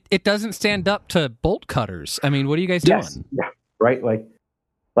 It doesn't stand up to bolt cutters. I mean, what are you guys doing? Yeah. Right. Like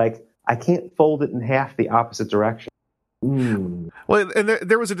I can't fold it in half the opposite direction. Well, and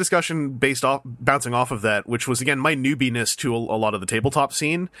there was a discussion bouncing off of that, which was, again, my newbiness to a lot of the tabletop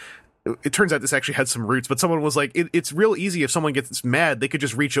scene. it turns out this actually had some roots, but someone was like, it's real easy if someone gets mad, they could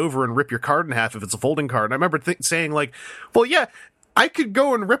just reach over and rip your card in half if it's a folding card. And I remember saying like, well, yeah, I could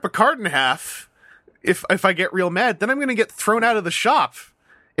go and rip a card in half if I get real mad, then I'm going to get thrown out of the shop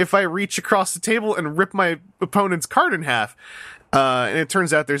if I reach across the table and rip my opponent's card in half. And it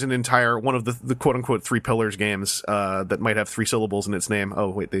turns out there's an entire one of the quote unquote 3 pillars games that might have 3 syllables in its name. Oh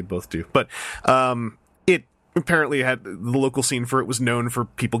wait, they both do. But it apparently had the local scene for it was known for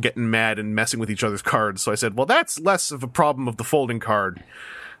people getting mad and messing with each other's cards. So I said, well, that's less of a problem of the folding card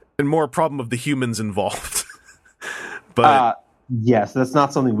and more a problem of the humans involved. But yes, that's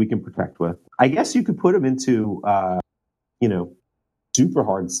not something we can protect with. I guess you could put them into super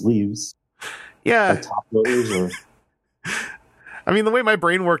hard sleeves. Yeah, like top loaders or. I mean, the way my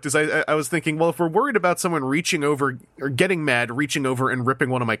brain worked is I was thinking, well, if we're worried about someone reaching over or getting mad, reaching over and ripping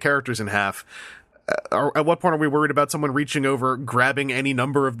one of my characters in half, at what point are we worried about someone reaching over, grabbing any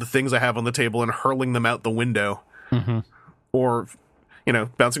number of the things I have on the table and hurling them out the window? Mm-hmm. Or,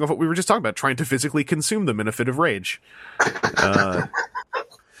 bouncing off what we were just talking about, trying to physically consume them in a fit of rage.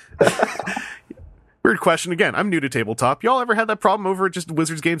 Weird question again. I'm new to tabletop. Y'all ever had that problem over just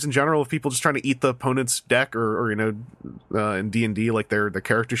Wizards games in general of people just trying to eat the opponent's deck or in D&D, like their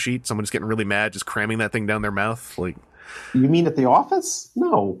character sheet? Someone just getting really mad, just cramming that thing down their mouth. Like, you mean at the office?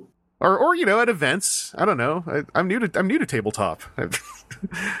 No. Or at events. I don't know. I'm new to tabletop.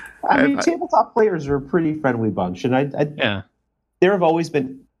 I mean, tabletop players are a pretty friendly bunch, and there have always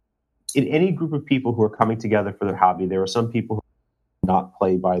been in any group of people who are coming together for their hobby. There are some people who not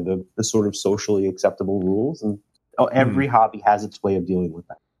play by the sort of socially acceptable rules, and every hobby has its way of dealing with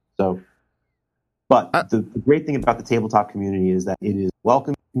that. So, but the great thing about the tabletop community is that it is a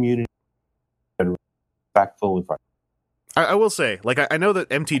welcoming community and respectful and friendly. I will say, like, I know that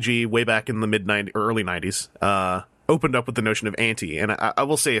MTG way back in the mid-90s or early 90s opened up with the notion of anti, and I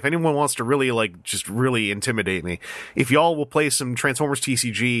will say, if anyone wants to really, like, just really intimidate me, if y'all will play some Transformers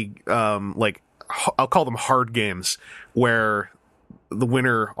TCG, I'll call them hard games, where the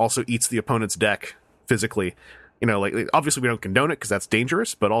winner also eats the opponent's deck physically. Like, obviously we don't condone it because that's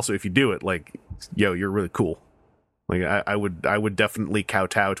dangerous, but also if you do it, like, you're really cool. Like, I would definitely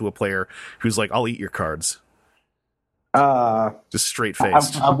kowtow to a player who's like, I'll eat your cards. Just straight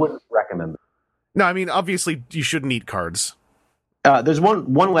faced. I wouldn't recommend it. No, I mean, obviously you shouldn't eat cards. There's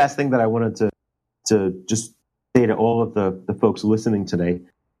one last thing that I wanted to just say to all of the folks listening today.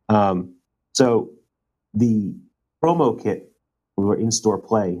 So the promo kit for in-store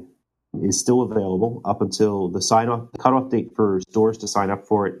play is still available up until the cutoff date for stores to sign up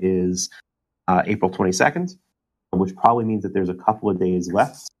for it is April 22nd, which probably means that there's a couple of days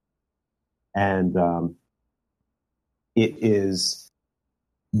left. And it is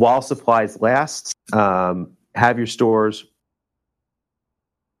while supplies last. Have your stores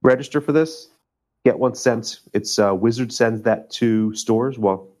register for this. Get one sent. It's Wizard sends that to stores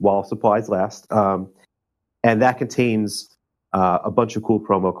while supplies last, and that contains a bunch of cool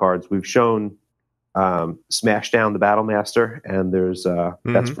promo cards. We've shown Smashdown the Battlemaster, and there's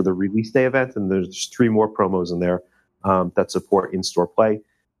that's for the release day event, and there's 3 more promos in there that support in-store play.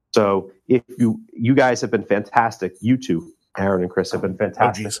 So if you guys have been fantastic, you two, Aaron and Chris, have been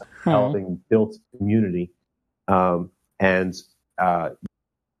fantastic at helping build community, and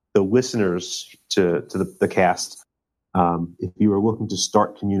the listeners to the cast, if you are looking to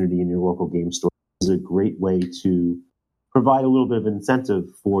start community in your local game store, this is a great way to provide a little bit of incentive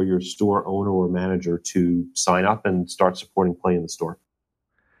for your store owner or manager to sign up and start supporting play in the store.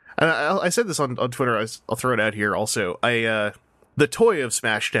 And I said this on Twitter. I'll throw it out here also. The toy of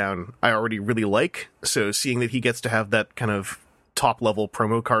Smashdown I already really like, so seeing that he gets to have that kind of top-level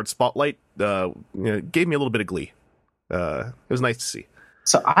promo card spotlight gave me a little bit of glee. It was nice to see.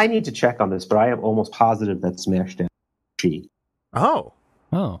 So I need to check on this, but I am almost positive that Smashdown Chi. Oh.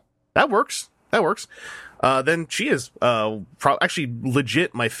 That works. Then she is actually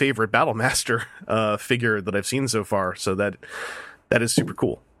legit my favorite Battlemaster figure that I've seen so far, so that is super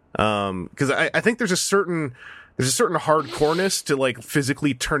cool. Because I think there's a certain hardcoreness to, like,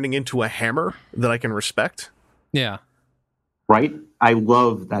 physically turning into a hammer that I can respect. Yeah. Right? I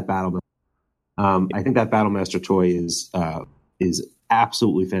love that Battlemaster. I think that Battlemaster toy is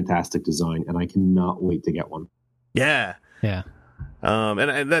absolutely fantastic design, and I cannot wait to get one. Yeah. Yeah.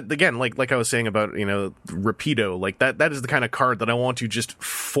 And that, again, like I was saying about, Rapido, like that is the kind of card that I want to just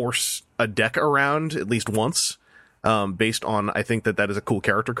force a deck around at least once, based on, I think that is a cool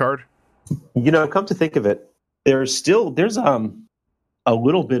character card. Come to think of it, there's a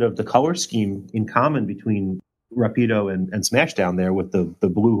little bit of the color scheme in common between Rapido and Smashdown there, with the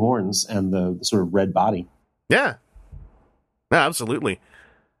blue horns and the sort of red body. Yeah. No, absolutely.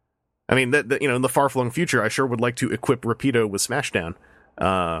 I mean, that in the far-flung future, I sure would like to equip Rapido with Smashdown.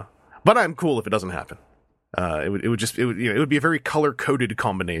 But I'm cool if it doesn't happen. It would be a very color-coded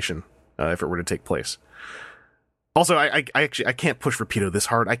combination if it were to take place. Also, I can't push Rapido this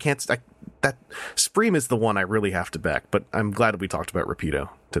hard. That Spreem is the one I really have to back, but I'm glad we talked about Rapido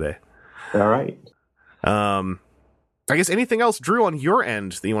today. All right. I guess anything else, Drew, on your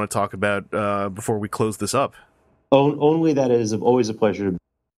end that you want to talk about before we close this up? Only that it is always a pleasure to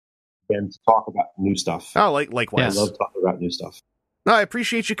talk about new stuff. Oh, likewise. I love talking about new stuff. No, I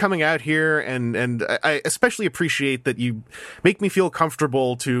appreciate you coming out here, and I especially appreciate that you make me feel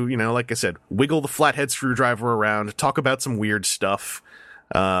comfortable to, like I said, wiggle the flathead screwdriver around, talk about some weird stuff.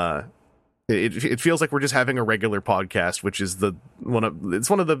 It feels like we're just having a regular podcast, which is one of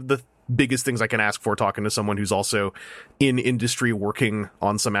the biggest things I can ask for, talking to someone who's also in industry working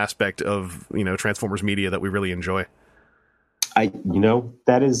on some aspect of, Transformers media that we really enjoy.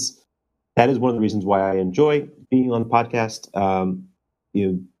 That is one of the reasons why I enjoy being on the podcast.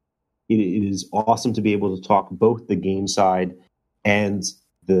 It is awesome to be able to talk both the game side and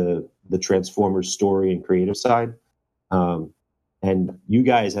the Transformers story and creative side. And you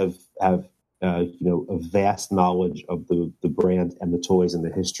guys have a vast knowledge of the brand and the toys and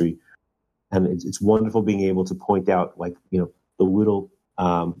the history. And it's wonderful being able to point out the little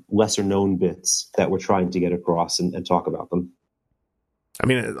lesser known bits that we're trying to get across and talk about them. I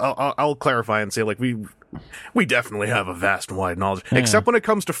mean, I'll clarify and say, we definitely have a vast and wide knowledge, except when it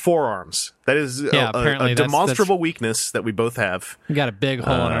comes to forearms. That is a demonstrable weakness that we both have. We got a big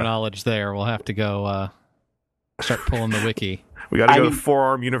hole in our knowledge there. We'll have to go start pulling the wiki. We got to go to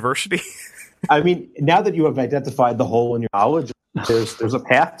Forearm University. I mean, now that you have identified the hole in your knowledge, there's a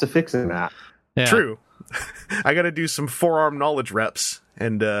path to fixing that. Yeah. True. I got to do some forearm knowledge reps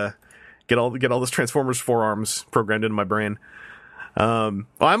and get all this Transformers forearms programmed into my brain. Well,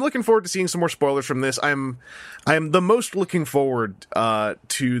 I'm looking forward to seeing some more spoilers from this. I am the most looking forward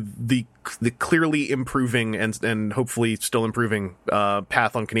to the clearly improving and hopefully still improving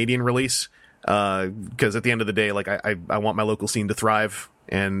path on Canadian release. Because at the end of the day, I want my local scene to thrive.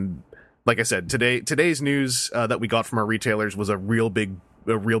 And like I said, today's news that we got from our retailers was a real big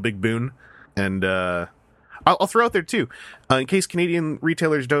boon. And I'll throw out there too, in case Canadian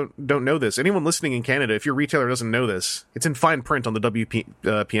retailers don't know this. Anyone listening in Canada, if your retailer doesn't know this, it's in fine print on the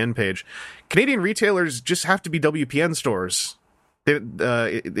WPN page. Canadian retailers just have to be WPN stores. In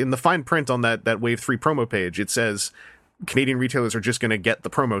the fine print on that Wave 3 promo page, it says Canadian retailers are just going to get the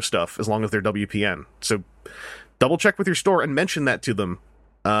promo stuff as long as they're WPN. So double check with your store and mention that to them,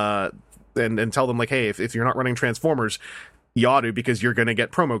 and tell them hey, if you're not running Transformers, you ought to, because you're going to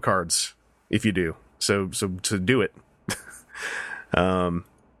get promo cards if you do. So to do it. Yeah,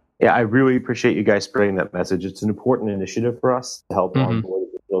 I really appreciate you guys spreading that message. It's an important initiative for us to help onboard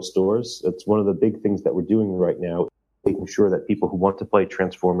those stores. It's one of the big things that we're doing right now, making sure that people who want to play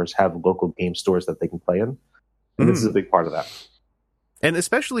Transformers have local game stores that they can play in. And this is a big part of that. And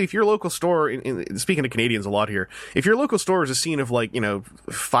especially if your local store, speaking to Canadians a lot here, if your local store is a scene of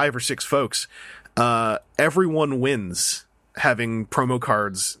 5 or 6 folks, everyone wins having promo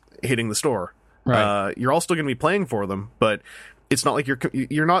cards hitting the store. Right. You're all still going to be playing for them, but it's not like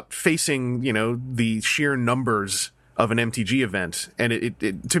you're not facing the sheer numbers of an MTG event. And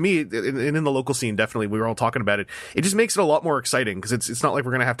it to me, and in the local scene, definitely, we were all talking about it. It just makes it a lot more exciting, because it's not like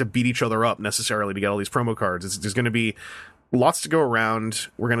we're going to have to beat each other up necessarily to get all these promo cards. There's going to be lots to go around.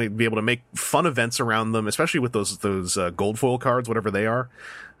 We're going to be able to make fun events around them, especially with those gold foil cards, whatever they are.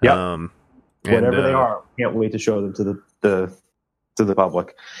 Yeah. Whatever they are, can't wait to show them to the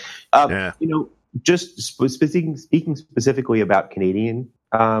public. Just speaking specifically about Canadian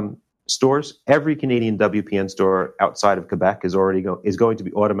stores, every Canadian WPN store outside of Quebec is going to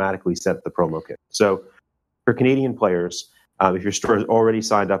be automatically sent the promo kit. So for Canadian players, if your store is already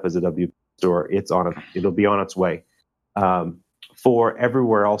signed up as a WPN store, it'll be on its way. For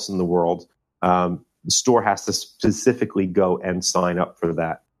everywhere else in the world, the store has to specifically go and sign up for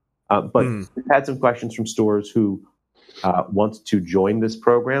that. But we've had some questions from stores who want to join this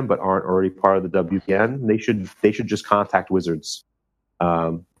program but aren't already part of the WPN. They should just contact Wizards.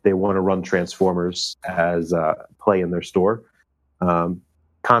 They want to run Transformers as play in their store.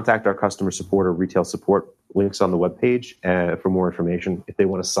 Contact our customer support or retail support links on the webpage for more information if they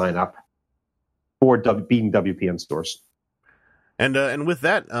want to sign up for being WPN stores. And with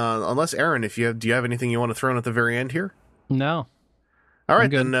that, unless Aaron, do you have anything you want to throw in at the very end here? No. All right,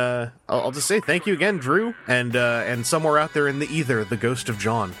 then I'll just say thank you again, Drew, and somewhere out there in the ether, the ghost of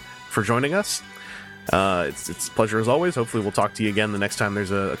John, for joining us. It's a pleasure as always. Hopefully we'll talk to you again the next time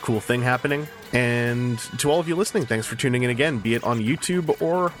there's a cool thing happening. And to all of you listening, thanks for tuning in again, be it on YouTube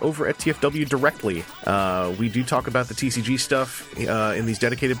or over at TFW directly. We do talk about the TCG stuff in these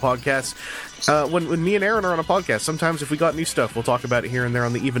dedicated podcasts. When me and Aaron are on a podcast, sometimes if we got new stuff, we'll talk about it here and there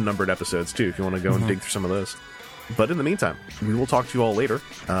on the even-numbered episodes, too, if you want to go and dig through some of those. But in the meantime, we will talk to you all later.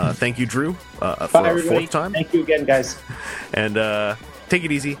 Thank you, Drew, for our fourth time. Thank you again, guys. And take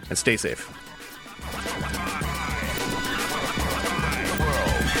it easy and stay safe.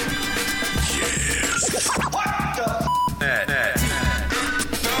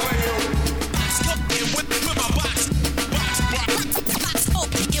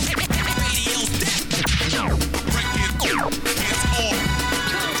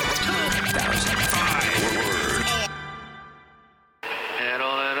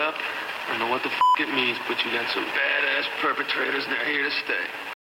 What the f*** it means, but you got some badass perpetrators, and they're here to stay.